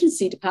from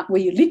emergency department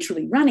where you're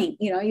literally running,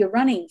 you're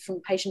running from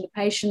patient to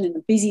patient in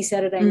a busy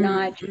Saturday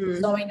night, you're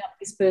sewing up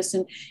this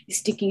person, you're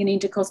sticking an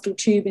intercostal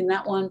tube in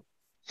that one.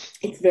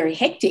 It's very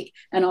hectic,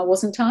 and I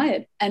wasn't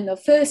tired. And the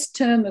first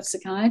term of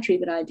psychiatry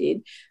that I did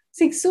was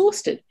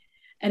exhausted.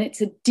 And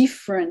it's a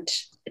different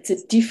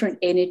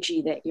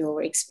energy that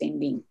you're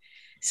expending.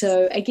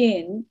 So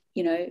again,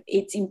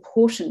 it's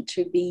important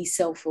to be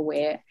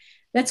self-aware.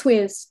 That's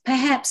where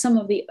perhaps some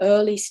of the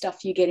early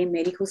stuff you get in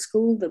medical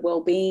school, the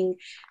wellbeing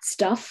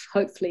stuff,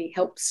 hopefully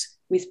helps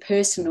with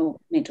personal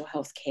mental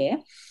health care.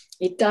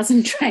 It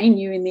doesn't train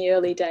you in the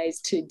early days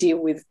to deal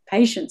with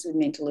patients with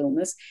mental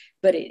illness,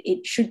 but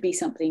it should be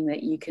something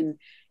that you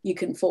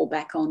can fall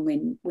back on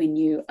when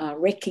you are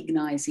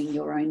recognizing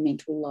your own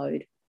mental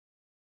load.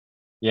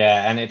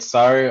 Yeah, and it's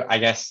so, I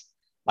guess,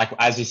 like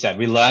as you said,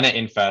 we learn it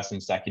in first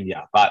and second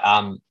year, but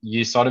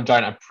you sort of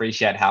don't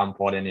appreciate how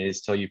important it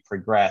is till you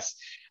progress.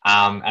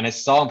 And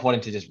it's so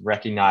important to just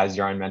recognize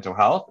your own mental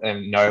health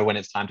and know when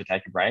it's time to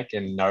take a break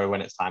and know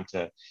when it's time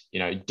to,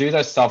 do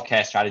those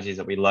self-care strategies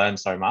that we learn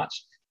so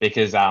much,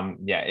 because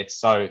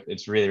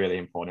it's really, really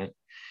important.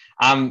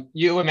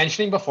 You were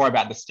mentioning before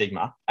about the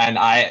stigma, and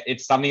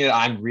it's something that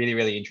I'm really,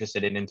 really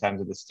interested in terms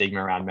of the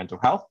stigma around mental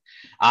health.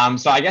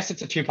 So I guess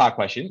it's a two-part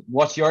question.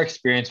 What's your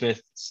experience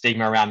with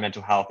stigma around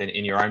mental health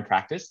in your own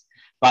practice?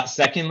 But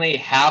secondly,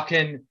 how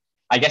can,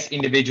 I guess,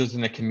 individuals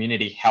in the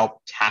community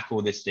help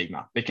tackle this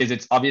stigma? Because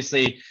it's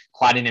obviously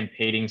quite an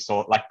impeding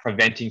sort, like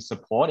preventing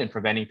support and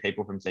preventing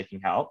people from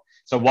seeking help.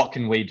 So what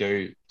can we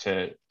do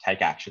to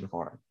take action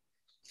for it?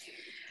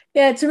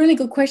 Yeah, it's a really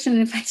good question.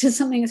 In fact, it's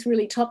something that's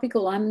really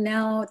topical. I'm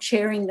now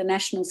chairing the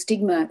National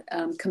Stigma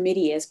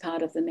Committee as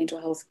part of the Mental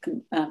Health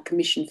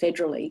Commission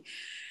federally.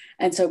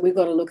 And so we've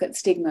got to look at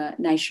stigma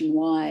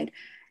nationwide.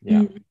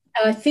 Yeah.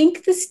 I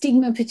think the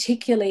stigma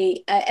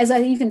particularly, as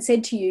I even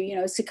said to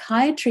you,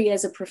 psychiatry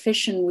as a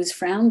profession was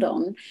frowned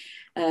on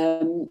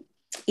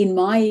in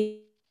my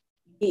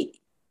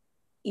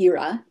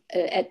era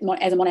as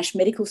a Monash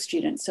medical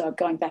student. So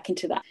going back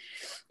into that,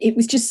 it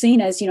was just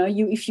seen as,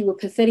 if you were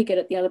pathetic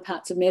at the other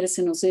parts of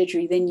medicine or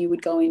surgery, then you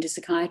would go into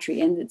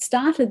psychiatry. And it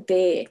started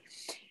there.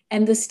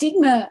 And the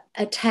stigma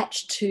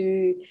attached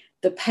to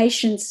the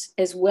patients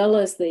as well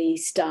as the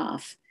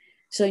staff.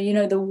 So,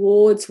 the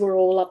wards were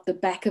all up the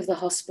back of the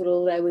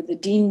hospital. They were the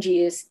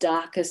dingiest,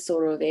 darkest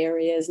sort of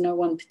areas. No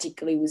one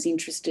particularly was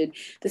interested.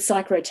 The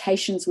psych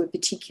rotations were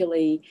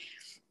particularly,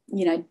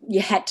 you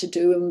had to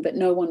do them, but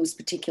no one was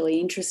particularly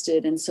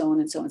interested, and so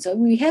on and so on. So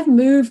we have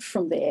moved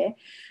from there.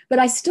 But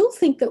I still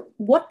think that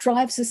what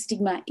drives the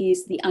stigma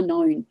is the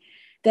unknown,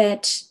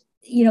 that,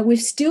 we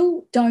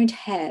still don't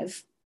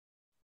have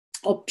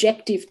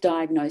objective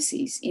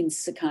diagnoses in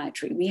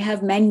psychiatry. We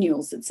have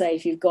manuals that say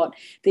if you've got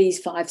these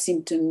 5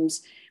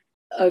 symptoms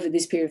over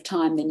this period of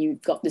time, then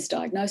you've got this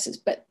diagnosis.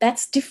 But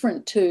that's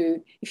different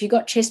to if you've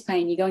got chest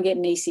pain, you go and get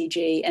an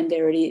ECG and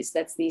there it is.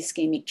 That's the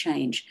ischemic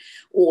change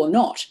or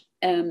not.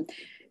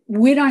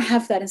 We don't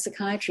have that in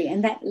psychiatry.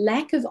 And that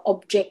lack of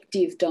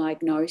objective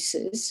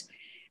diagnosis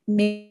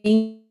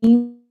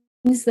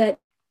means that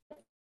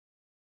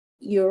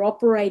you're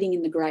operating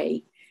in the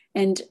grey.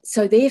 And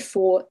so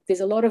therefore,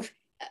 there's a lot of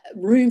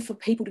room for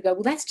people to go,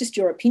 well, that's just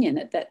your opinion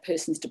that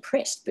person's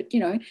depressed. But,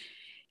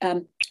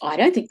 I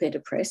don't think they're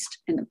depressed.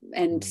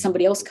 And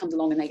somebody else comes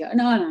along and they go,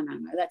 no,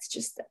 that's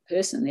just that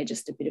person. They're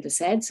just a bit of a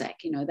sad sack.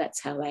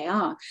 That's how they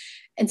are.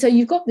 And so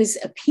you've got this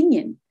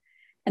opinion.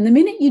 And the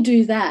minute you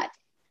do that,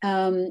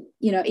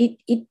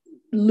 it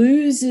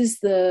loses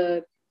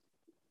the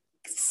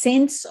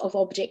sense of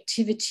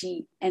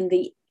objectivity, and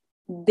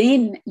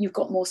then you've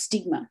got more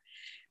stigma,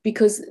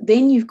 because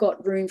then you've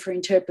got room for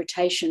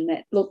interpretation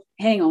that, look,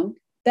 hang on,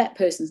 that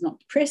person's not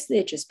depressed,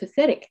 they're just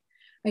pathetic.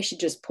 They should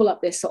just pull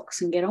up their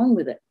socks and get on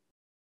with it.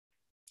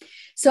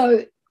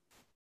 So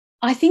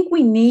I think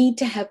we need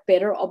to have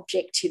better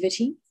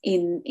objectivity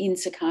in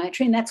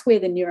psychiatry, and that's where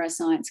the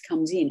neuroscience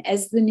comes in.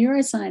 As the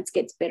neuroscience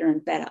gets better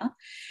and better,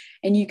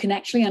 and you can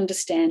actually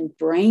understand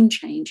brain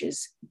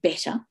changes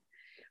better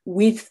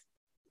with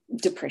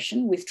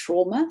depression, with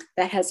trauma,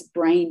 that has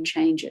brain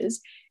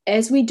changes.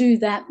 As we do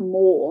that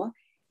more,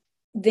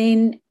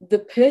 then the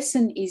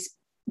person is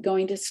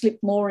going to slip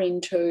more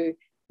into,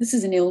 this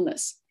is an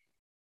illness.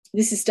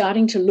 This is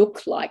starting to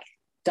look like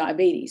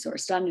diabetes, or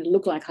it's starting to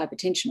look like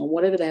hypertension, or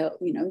whatever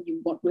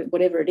you want,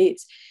 whatever it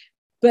is.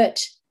 But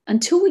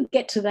until we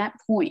get to that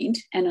point,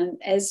 and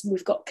as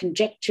we've got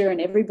conjecture and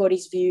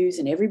everybody's views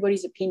and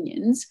everybody's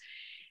opinions,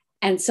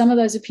 and some of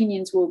those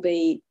opinions will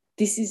be,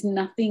 this is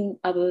nothing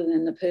other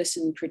than the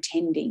person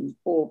pretending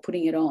or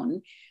putting it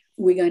on,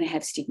 we're going to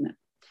have stigma.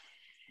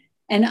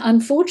 And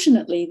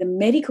unfortunately, the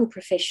medical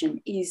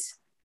profession is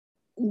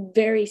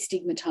very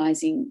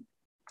stigmatizing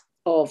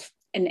of,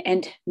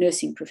 and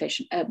nursing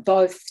profession,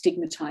 both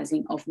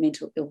stigmatizing of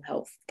mental ill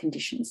health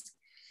conditions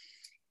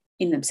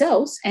in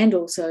themselves and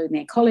also in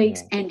their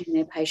colleagues and in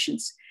their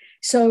patients.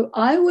 So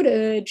I would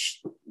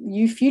urge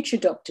you future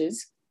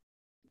doctors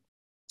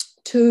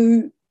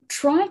to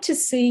try to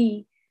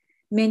see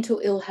mental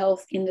ill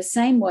health in the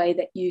same way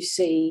that you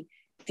see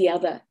the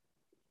other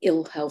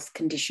ill health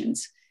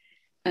conditions.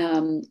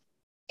 And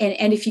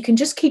if you can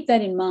just keep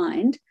that in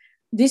mind,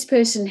 this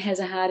person has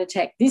a heart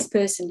attack, this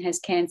person has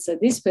cancer,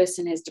 this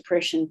person has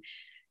depression.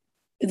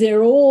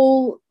 They're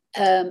all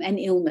an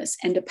illness,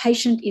 and a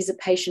patient is a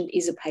patient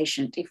is a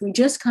patient. If we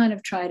just kind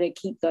of try to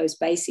keep those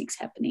basics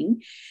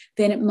happening,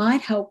 then it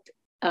might help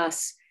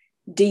us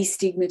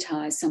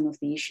destigmatize some of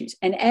the issues.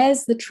 And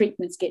as the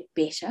treatments get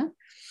better,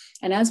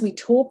 and as we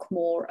talk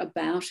more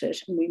about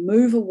it, and we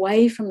move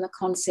away from the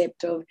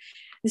concept of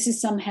this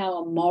is somehow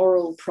a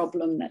moral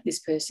problem that this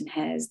person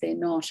has, they're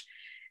not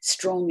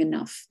strong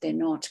enough, they're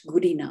not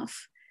good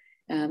enough.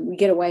 We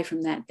get away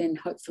from that, then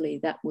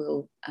hopefully that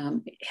will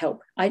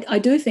help. I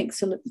do think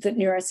that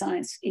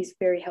neuroscience is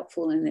very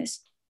helpful in this,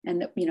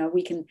 and that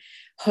we can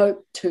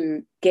hope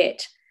to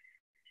get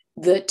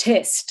the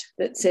test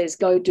that says,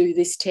 go do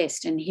this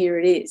test, and here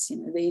it is.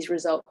 These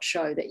results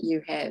show that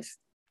you have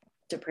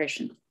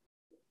depression.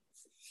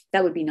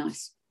 That would be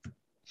nice.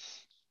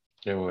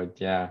 It would,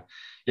 yeah.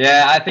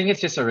 Yeah, I think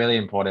it's just a really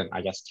important,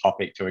 I guess,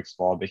 topic to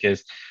explore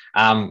because,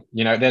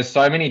 there's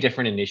so many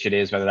different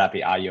initiatives, whether that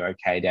be Are You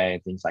OK Day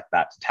and things like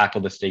that, to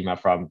tackle the stigma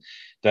from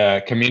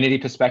the community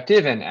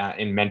perspective and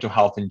in mental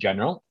health in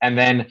general. And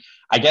then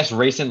I guess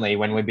recently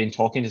when we've been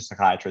talking to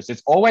psychiatrists,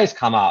 it's always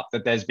come up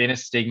that there's been a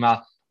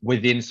stigma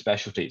within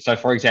specialty. So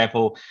for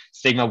example,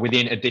 stigma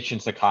within addiction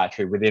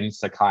psychiatry, within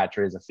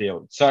psychiatry as a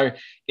field. So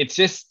it's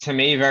just, to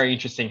me, very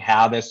interesting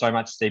how there's so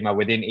much stigma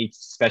within each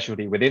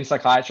specialty within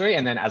psychiatry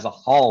and then as a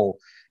whole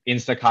in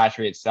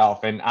psychiatry itself.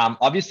 And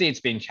obviously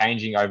it's been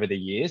changing over the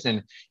years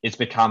and it's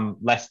become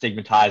less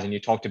stigmatized. And you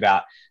talked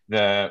about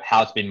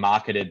how it's been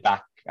marketed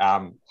back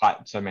quite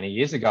so many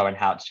years ago and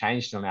how it's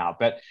changed till now,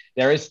 but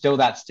there is still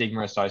that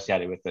stigma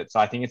associated with it. So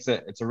I think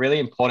it's a really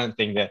important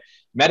thing that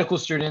medical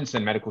students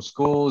and medical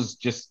schools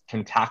just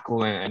can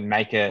tackle and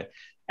make an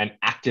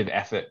active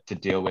effort to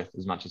deal with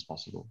as much as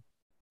possible.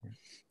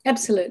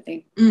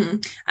 Absolutely.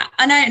 And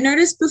I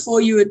noticed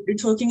before you were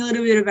talking a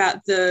little bit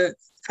about the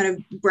kind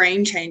of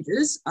brain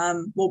changes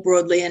more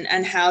broadly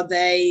and how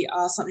they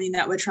are something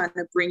that we're trying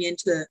to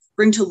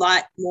bring to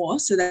light more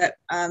so that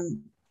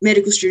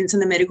medical students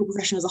and the medical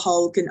profession as a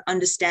whole can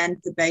understand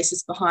the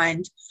basis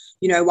behind,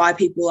 why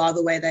people are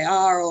the way they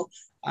are or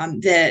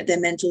their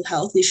mental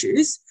health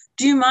issues.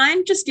 Do you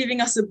mind just giving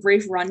us a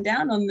brief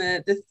rundown on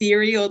the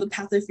theory or the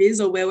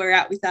pathophys or where we're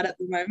at with that at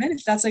the moment,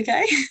 if that's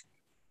okay?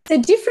 They're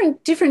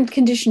different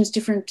conditions,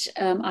 different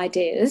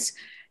ideas.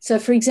 So,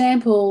 for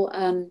example,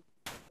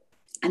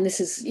 and this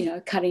is,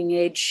 cutting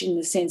edge in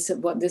the sense of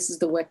what this is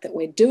the work that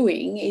we're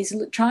doing, is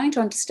trying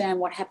to understand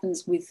what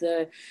happens with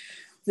the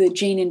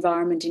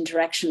gene-environment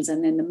interactions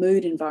and then the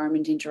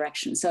mood-environment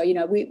interactions. So,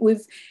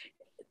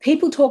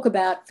 people talk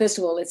about, first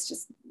of all, it's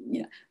just,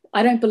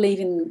 I don't believe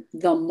in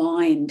the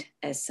mind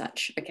as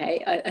such,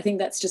 okay? I think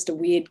that's just a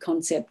weird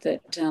concept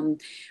that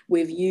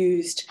we've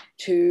used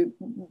to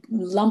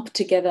lump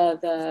together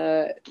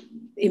the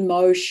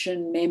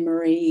emotion,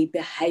 memory,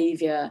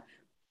 behaviour.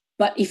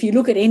 But if you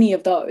look at any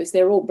of those,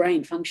 they're all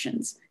brain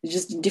functions. They're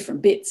just in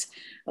different bits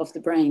of the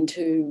brain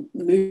to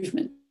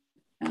movement,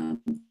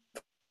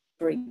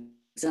 for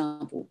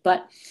example.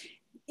 But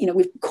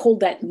we've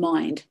called that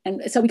mind.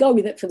 And so we go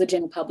with it for the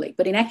general public.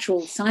 But in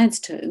actual science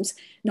terms,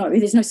 no,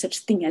 there's no such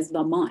thing as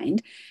the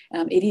mind.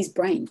 It is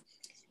brain.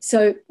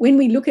 So when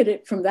we look at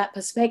it from that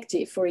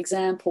perspective, for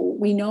example,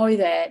 we know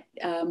that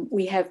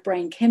we have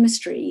brain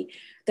chemistry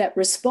that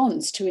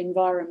responds to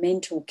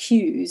environmental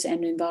cues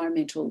and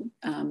environmental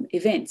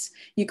events.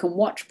 You can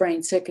watch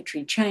brain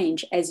circuitry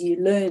change as you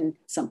learn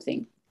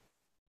something.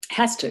 It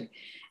has to.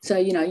 So,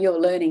 you're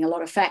learning a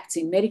lot of facts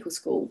in medical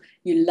school.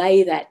 You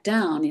lay that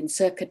down in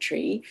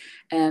circuitry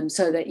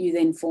so that you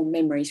then form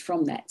memories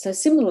from that. So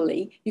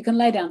similarly, you can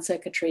lay down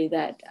circuitry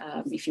that,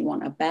 if you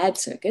want, are bad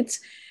circuits.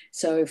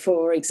 So,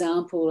 for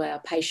example, our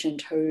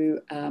patient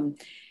who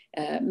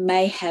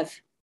may have,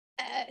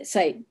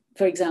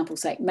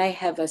 may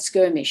have a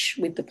skirmish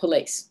with the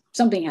police.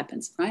 Something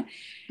happens, right?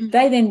 Mm-hmm.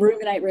 They then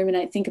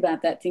ruminate, think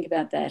about that.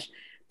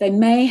 They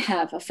may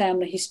have a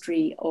family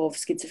history of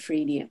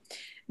schizophrenia.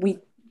 We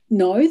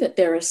know that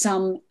there are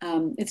some,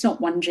 it's not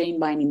one gene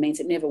by any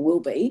means, it never will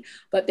be,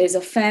 but there's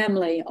a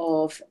family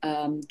of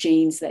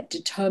genes that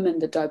determine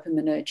the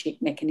dopaminergic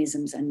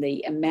mechanisms and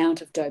the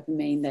amount of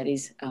dopamine that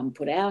is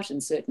put out in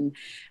certain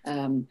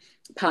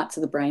parts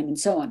of the brain and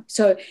so on.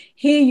 So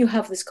here you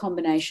have this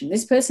combination.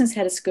 This person's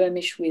had a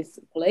skirmish with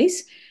the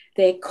police.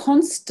 They're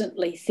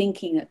constantly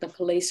thinking that the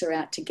police are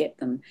out to get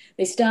them.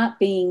 They start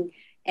being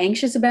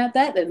anxious about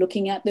that. They're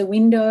looking out the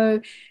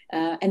window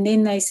and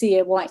then they see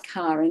a white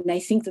car and they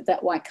think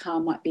that white car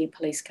might be a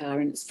police car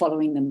and it's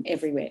following them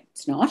everywhere.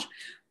 It's not.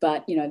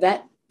 But,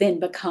 that then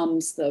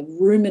becomes the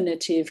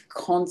ruminative,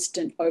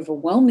 constant,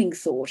 overwhelming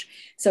thought.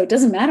 So it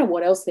doesn't matter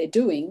what else they're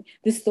doing.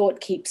 This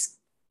thought keeps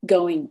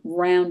going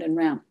round and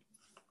round.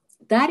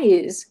 That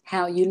is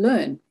how you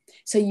learn.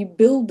 So you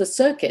build the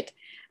circuit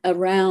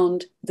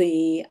around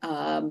the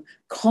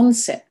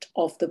concept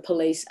of the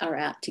police are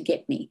out to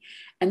get me.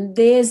 And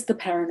there's the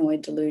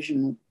paranoid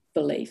delusional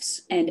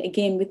beliefs. And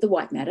again, with the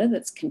white matter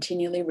that's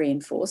continually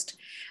reinforced,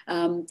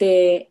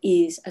 there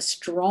is a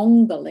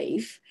strong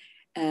belief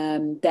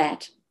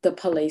that the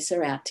police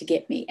are out to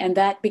get me. And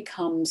that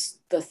becomes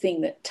the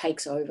thing that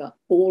takes over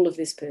all of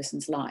this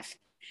person's life.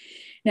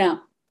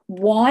 Now,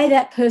 why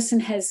that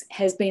person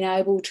has been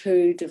able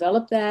to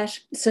develop that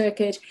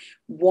circuit,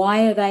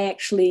 why are they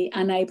actually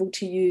unable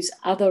to use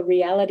other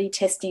reality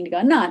testing to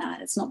go, no,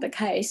 that's not the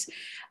case,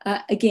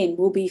 again,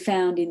 will be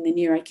found in the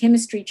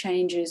neurochemistry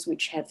changes,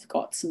 which have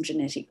got some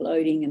genetic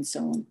loading and so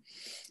on.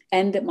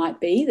 And it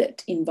might be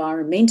that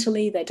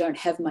environmentally they don't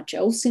have much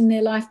else in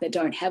their life. They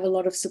don't have a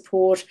lot of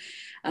support.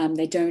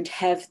 They don't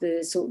have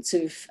the sorts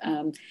of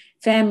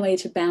family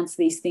to bounce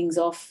these things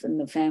off, and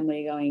the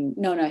family going,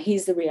 no,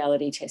 here's the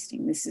reality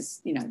testing. This is,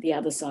 the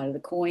other side of the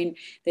coin.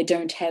 They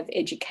don't have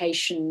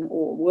education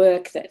or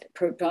work that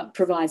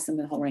provides them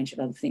with a whole range of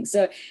other things.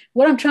 So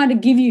what I'm trying to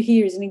give you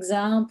here is an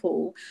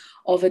example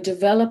of a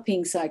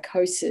developing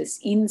psychosis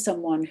in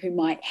someone who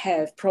might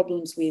have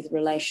problems with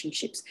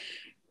relationships,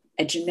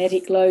 a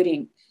genetic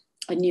loading,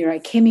 a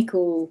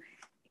neurochemical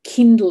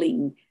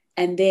kindling,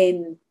 and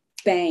then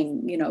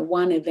bang,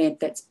 one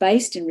event that's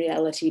based in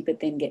reality but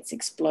then gets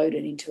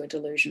exploded into a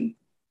delusion.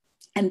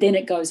 And then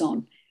it goes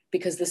on,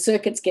 because the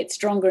circuits get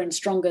stronger and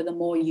stronger the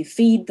more you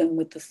feed them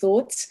with the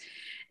thoughts.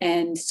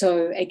 And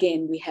so,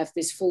 again, we have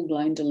this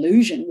full-blown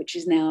delusion, which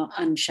is now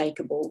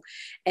unshakable.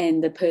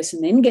 And the person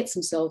then gets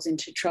themselves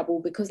into trouble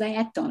because they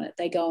act on it.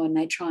 They go and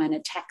they try and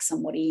attack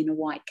somebody in a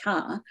white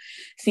car,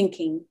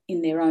 thinking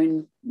in their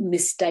own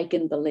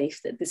mistaken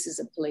belief that this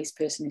is a police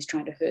person who's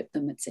trying to hurt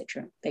them,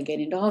 etc. They get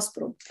into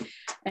hospital.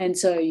 And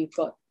so you've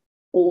got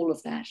all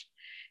of that.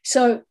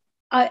 So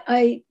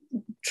I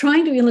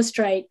trying to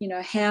illustrate,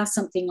 how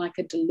something like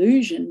a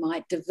delusion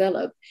might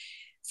develop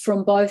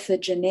from both a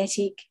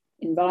genetic,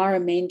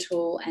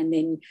 environmental, and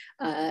then,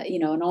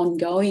 an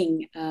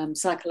ongoing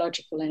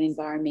psychological and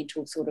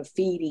environmental sort of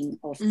feeding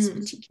of this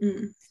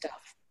particular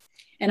stuff.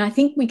 And I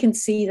think we can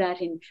see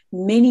that in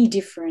many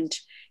different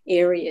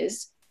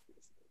areas.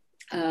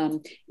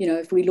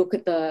 If we look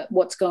at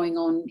what's going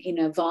on in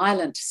a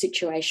violent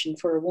situation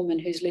for a woman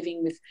who's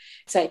living with,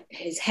 say,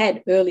 has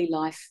had early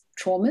life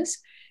traumas,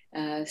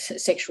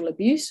 sexual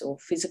abuse or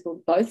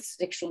physical, both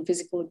sexual and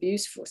physical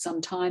abuse for some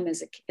time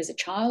as a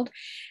child,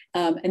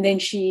 and then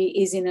she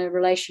is in a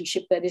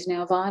relationship that is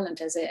now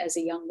violent as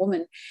a young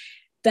woman.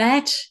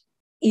 That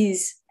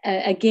is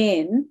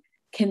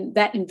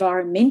that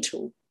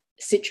environmental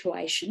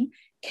situation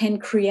can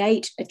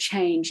create a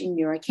change in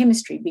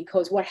neurochemistry,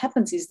 because what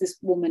happens is this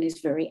woman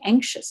is very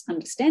anxious,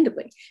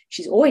 understandably.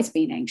 She's always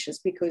been anxious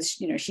because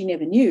she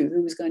never knew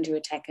who was going to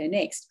attack her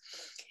next.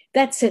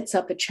 That sets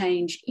up a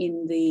change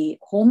in the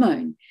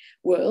hormone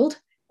world,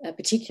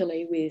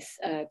 particularly with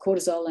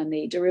cortisol and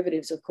the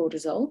derivatives of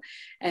cortisol,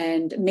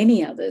 and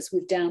many others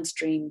with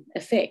downstream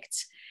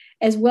effects.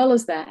 As well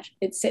as that,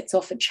 it sets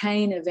off a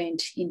chain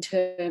event in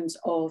terms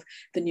of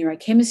the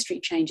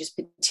neurochemistry changes,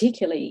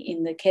 particularly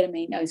in the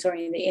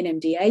in the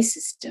NMDA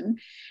system,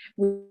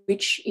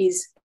 which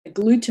is a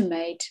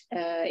glutamate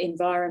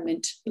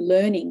environment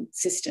learning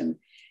system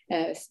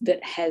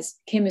that has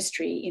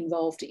chemistry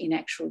involved in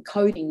actual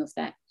coding of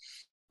that.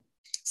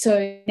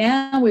 So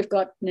now we've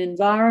got an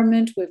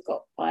environment, we've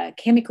got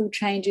biochemical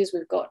changes,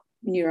 we've got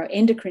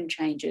neuroendocrine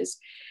changes.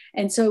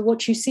 And so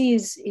what you see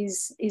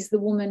is the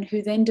woman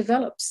who then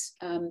develops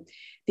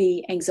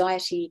the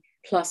anxiety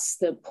plus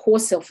the poor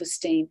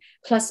self-esteem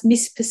plus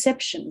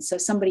misperception. So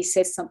somebody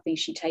says something,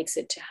 she takes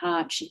it to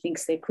heart, she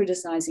thinks they're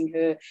criticizing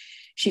her,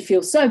 she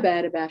feels so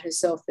bad about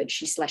herself that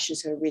she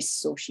slashes her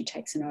wrists or she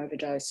takes an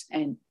overdose,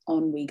 and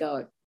on we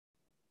go.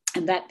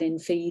 And that then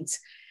feeds,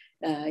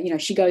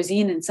 she goes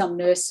in and some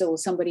nurse or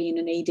somebody in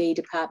an ED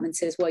department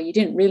says, well, you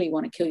didn't really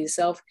want to kill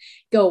yourself,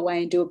 go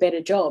away and do a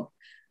better job.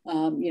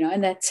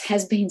 And that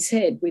has been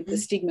said with the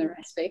stigma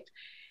aspect.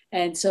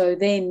 And so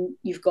then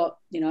you've got,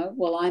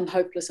 well, I'm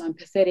hopeless, I'm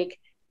pathetic.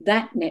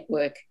 That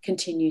network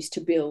continues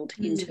to build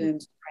in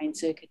terms of brain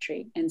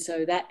circuitry. And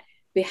so that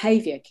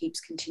behavior keeps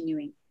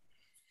continuing.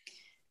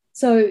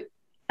 So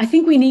I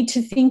think we need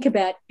to think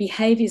about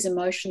behaviors,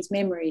 emotions,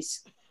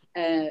 memories,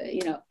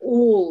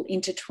 all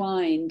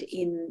intertwined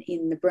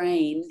in the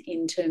brain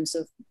in terms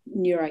of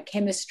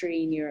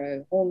neurochemistry,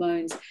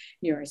 neurohormones,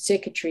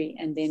 neurocircuitry,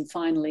 and then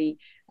finally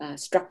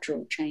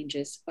structural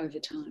changes over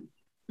time.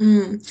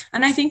 And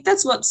I think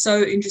that's what's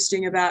so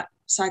interesting about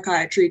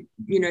psychiatry,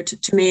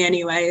 to me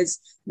anyway, is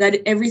that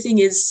everything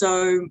is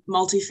so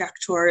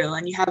multifactorial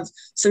and you have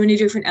so many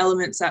different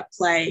elements at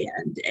play,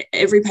 and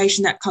every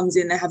patient that comes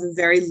in, they have a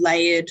very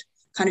layered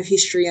kind of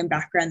history and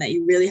background that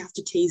you really have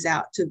to tease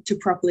out to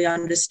properly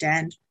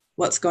understand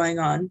what's going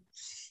on.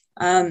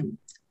 And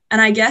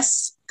I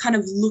guess kind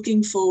of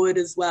looking forward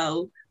as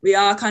well, we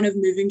are kind of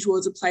moving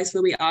towards a place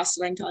where we are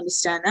starting to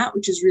understand that,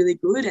 which is really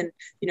good. And,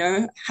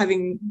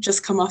 having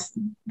just come off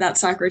that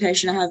psych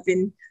rotation, I have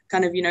been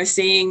kind of,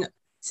 seeing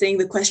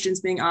the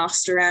questions being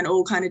asked around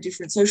all kind of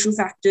different social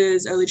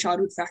factors, early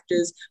childhood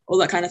factors, all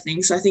that kind of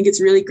thing. So I think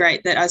it's really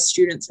great that as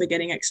students we're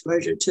getting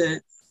exposure to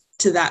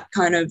that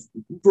kind of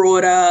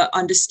broader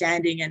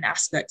understanding and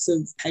aspects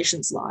of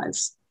patients'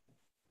 lives.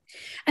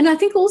 And I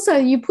think also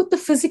you put the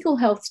physical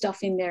health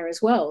stuff in there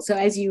as well. So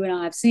as you and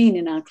I have seen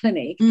in our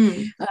clinic,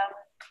 the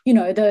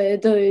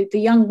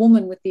young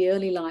woman with the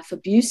early life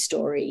abuse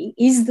story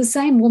is the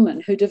same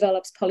woman who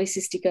develops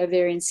polycystic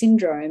ovarian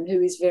syndrome,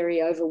 who is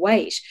very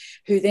overweight,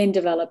 who then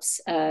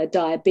develops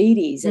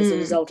diabetes as a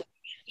result of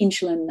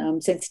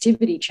insulin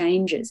sensitivity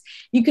changes.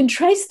 You can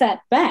trace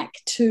that back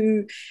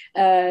to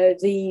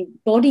the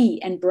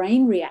body and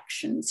brain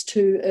reactions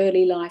to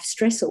early life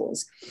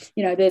stressors.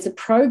 You know, there's a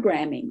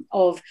programming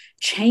of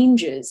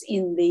changes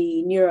in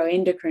the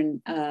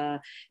neuroendocrine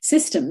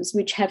systems,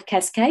 which have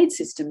cascade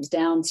systems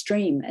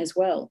downstream as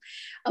well.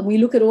 We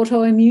look at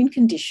autoimmune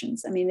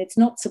conditions. I mean, it's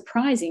not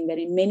surprising that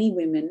in many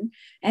women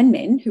and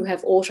men who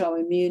have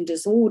autoimmune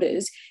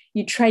disorders,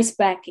 you trace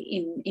back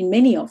in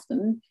many of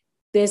them,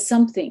 there's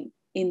something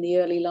in the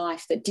early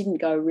life that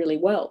didn't go really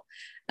well.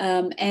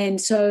 And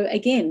so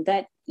again,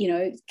 that, you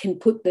know, can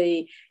put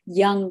the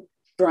young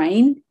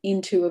brain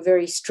into a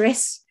very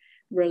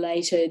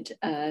stress-related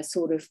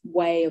sort of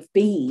way of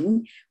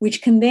being,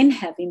 which can then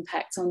have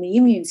impacts on the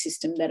immune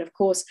system that, of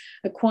course,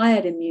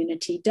 acquired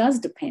immunity does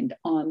depend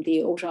on the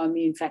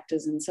autoimmune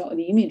factors and so on,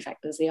 the immune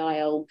factors, the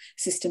IL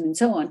system and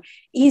so on,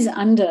 is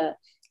under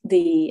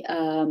the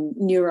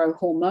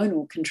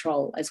neurohormonal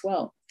control as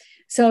well.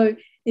 So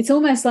it's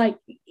almost like,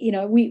 you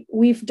know,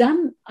 we've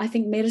done, I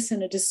think,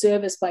 medicine a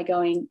disservice by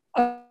going,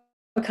 oh,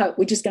 okay,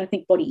 we're just going to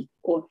think body,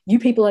 or you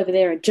people over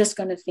there are just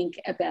going to think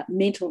about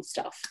mental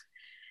stuff.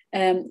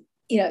 You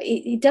know,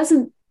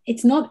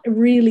 it's not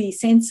really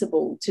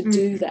sensible to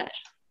do that.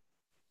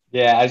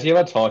 Yeah, as you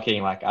were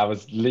talking, like I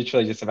was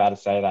literally just about to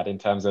say that in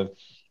terms of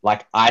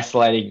like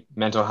isolating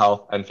mental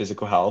health and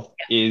physical health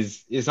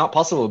is not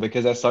possible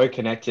because they're so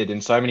connected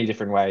in so many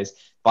different ways,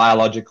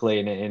 biologically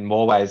and in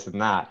more ways than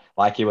that,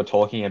 like you were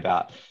talking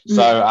about.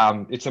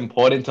 So it's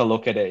important to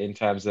look at it in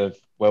terms of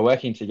we're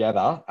working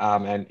together,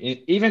 and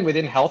even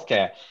within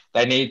healthcare,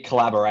 they need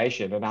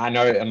collaboration. And I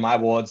know in my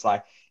wards,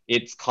 like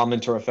it's common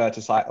to refer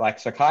to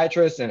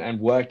psychiatrists and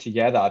work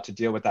together to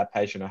deal with that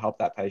patient or help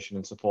that patient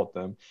and support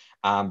them,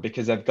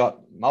 because they've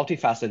got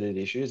multifaceted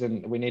issues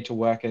and we need to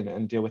work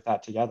and deal with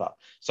that together.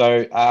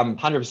 So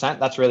 100%,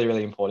 that's really,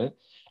 really important.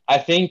 I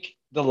think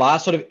the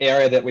last sort of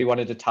area that we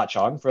wanted to touch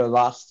on for the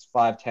last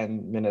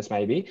 5-10 minutes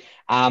maybe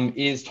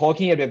is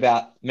talking a bit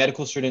about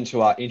medical students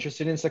who are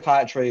interested in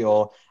psychiatry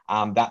or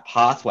that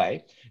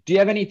pathway. Do you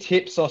have any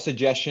tips or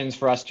suggestions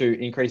for us to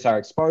increase our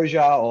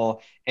exposure, or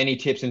any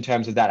tips in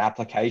terms of that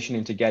application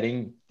into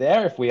getting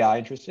there if we are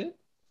interested?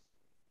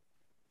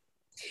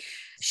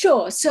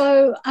 Sure.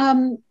 So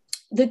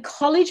the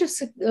College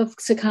of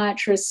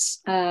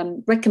Psychiatrists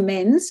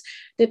recommends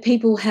that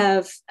people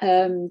have,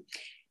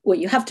 well,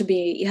 you have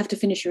to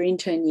finish your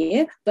intern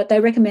year, but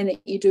they recommend that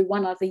you do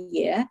one other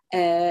year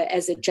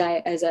as a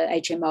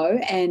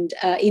HMO, and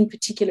in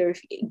particular,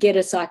 get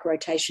a psych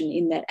rotation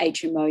in that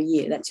HMO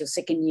year. That's your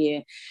second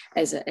year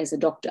as a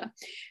doctor.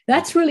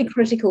 That's really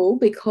critical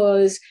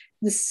because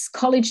this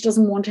college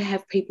doesn't want to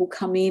have people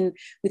come in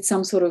with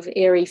some sort of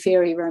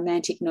airy-fairy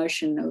romantic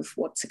notion of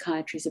what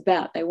psychiatry is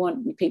about. They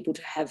want people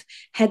to have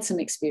had some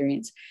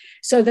experience.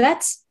 So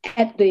that's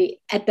at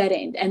that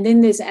end. And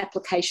then there's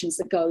applications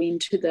that go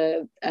into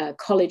the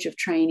College of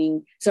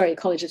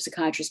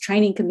Psychiatrists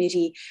Training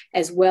Committee,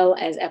 as well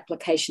as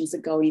applications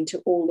that go into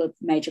all the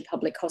major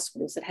public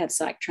hospitals that have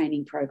psych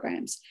training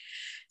programs.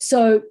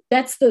 So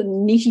that's the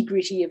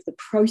nitty-gritty of the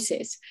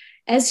process.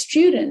 As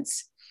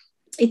students,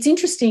 it's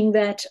interesting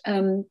that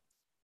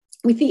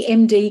with the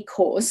MD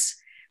course,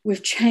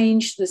 we've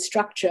changed the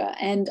structure,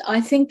 and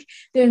I think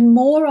there are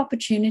more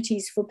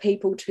opportunities for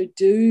people to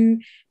do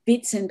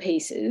bits and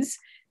pieces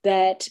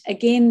that,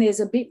 again, there's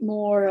a bit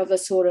more of a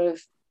sort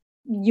of,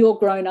 you're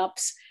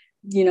grown-ups,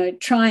 you know,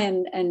 try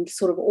and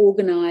sort of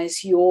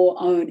organise your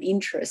own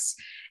interests.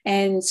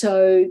 And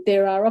so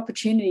there are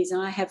opportunities,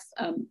 and I have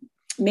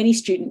many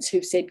students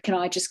who've said, can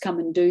I just come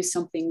and do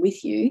something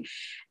with you,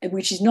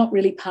 which is not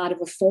really part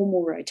of a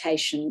formal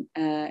rotation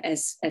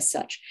as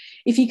such.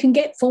 If you can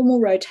get formal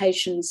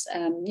rotations,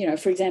 you know,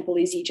 for example,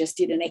 Izzy just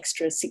did an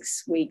extra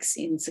 6 weeks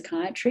in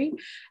psychiatry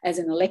as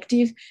an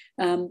elective,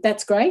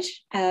 that's great,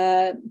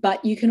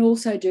 but you can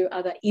also do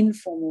other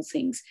informal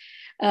things.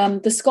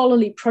 The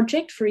scholarly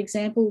project, for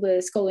example,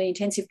 the scholarly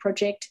intensive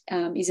project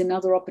is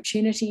another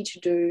opportunity to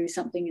do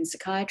something in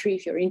psychiatry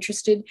if you're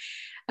interested.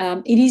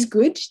 It is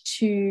good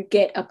to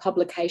get a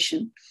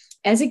publication.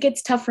 As it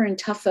gets tougher and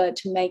tougher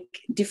to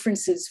make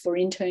differences for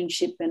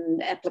internship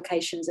and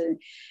applications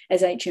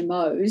as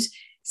HMOs,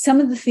 some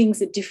of the things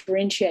that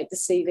differentiate the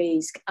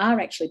CVs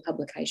are actually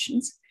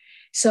publications.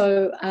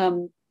 So,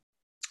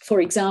 for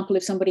example,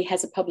 if somebody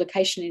has a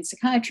publication in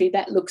psychiatry,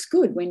 that looks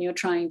good when you're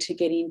trying to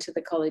get into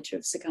the College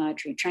of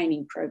Psychiatry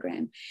training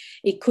program.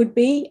 It could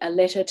be a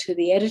letter to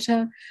the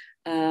editor,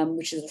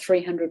 which is a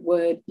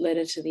 300-word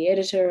letter to the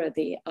editor of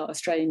the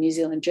Australian New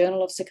Zealand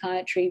Journal of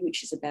Psychiatry,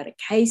 which is about a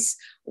case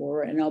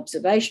or an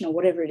observation or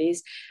whatever it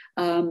is.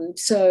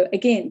 So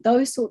again,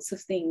 those sorts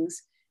of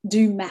things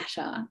do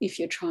matter if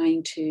you're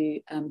trying to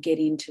get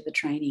into the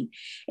training.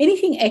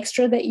 Anything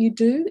extra that you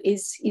do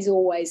is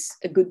always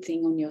a good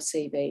thing on your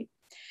CV.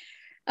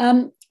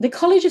 The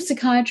College of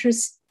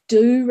Psychiatrists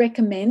do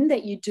recommend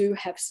that you do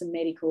have some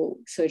medical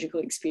surgical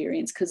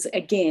experience, because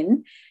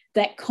again,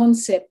 that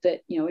concept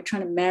that, you know, we're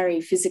trying to marry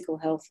physical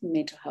health and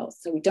mental health.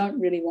 So we don't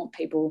really want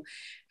people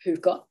who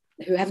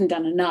haven't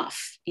done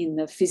enough in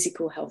the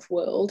physical health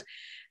world.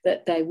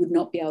 that they would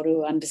not be able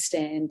to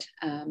understand,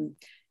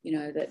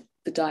 that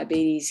the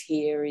diabetes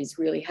here is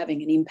really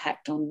having an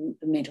impact on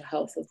the mental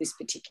health of this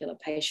particular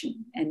patient,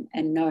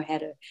 and know how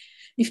to,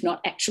 if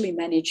not actually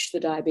manage the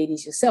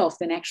diabetes yourself,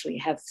 then actually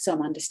have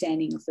some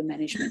understanding of the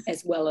management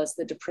as well as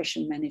the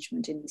depression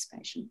management in this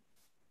patient.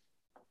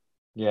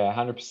 Yeah,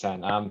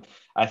 100%.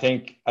 I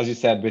think, as you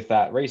said, with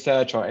that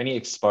research or any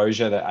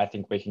exposure that I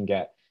think we can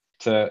get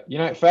to,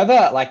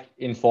 further like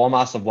inform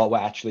us of what we're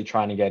actually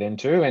trying to get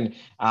into, and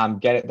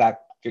get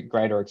that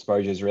greater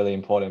exposure is really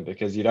important,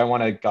 because you don't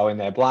want to go in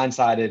there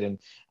blindsided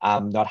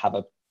and not have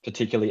a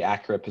particularly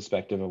accurate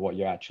perspective of what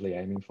you're actually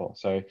aiming for.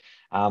 So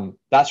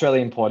that's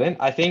really important.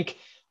 I think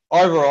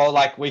overall,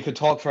 like, we could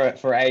talk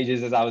for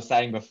ages, as I was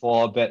saying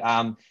before, but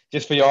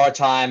just for your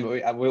time,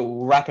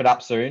 we'll wrap it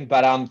up soon.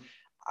 But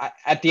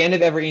at the end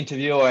of every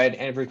interview or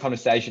every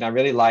conversation, I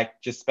really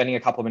like just spending a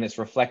couple of minutes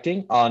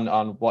reflecting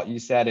on what you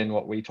said and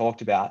what we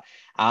talked about.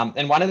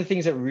 And one of the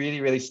things that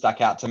really, really stuck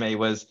out to me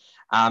was,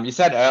 you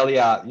said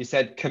earlier,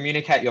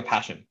 communicate your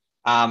passion.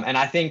 And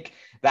I think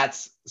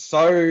that's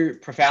so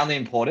profoundly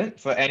important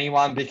for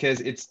anyone, because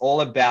it's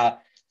all about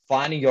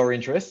finding your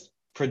interest,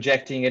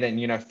 projecting it,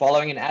 and,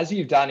 following it, as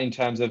you've done in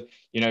terms of,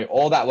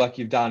 all that work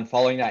you've done,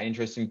 following that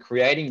interest and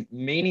creating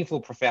meaningful,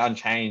 profound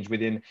change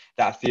within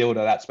that field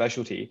or that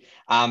specialty.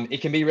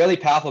 It can be really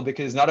powerful,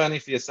 because not only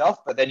for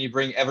yourself, but then you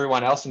bring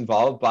everyone else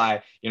involved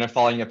by,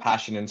 following your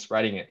passion and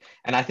spreading it.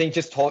 And I think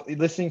just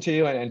listening to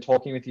you and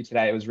talking with you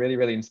today, it was really,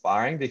 really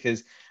inspiring,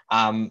 because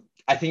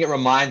I think it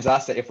reminds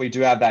us that if we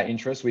do have that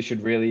interest, we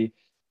should really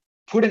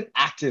put an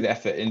active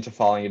effort into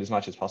following it as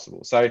much as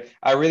possible. So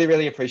I really,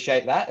 really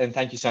appreciate that. And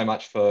thank you so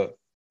much for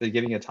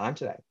giving your time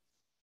today.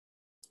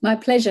 My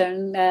pleasure.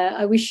 And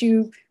I wish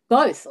you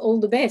both all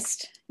the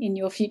best in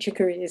your future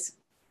careers.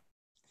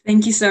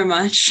 Thank you so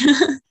much.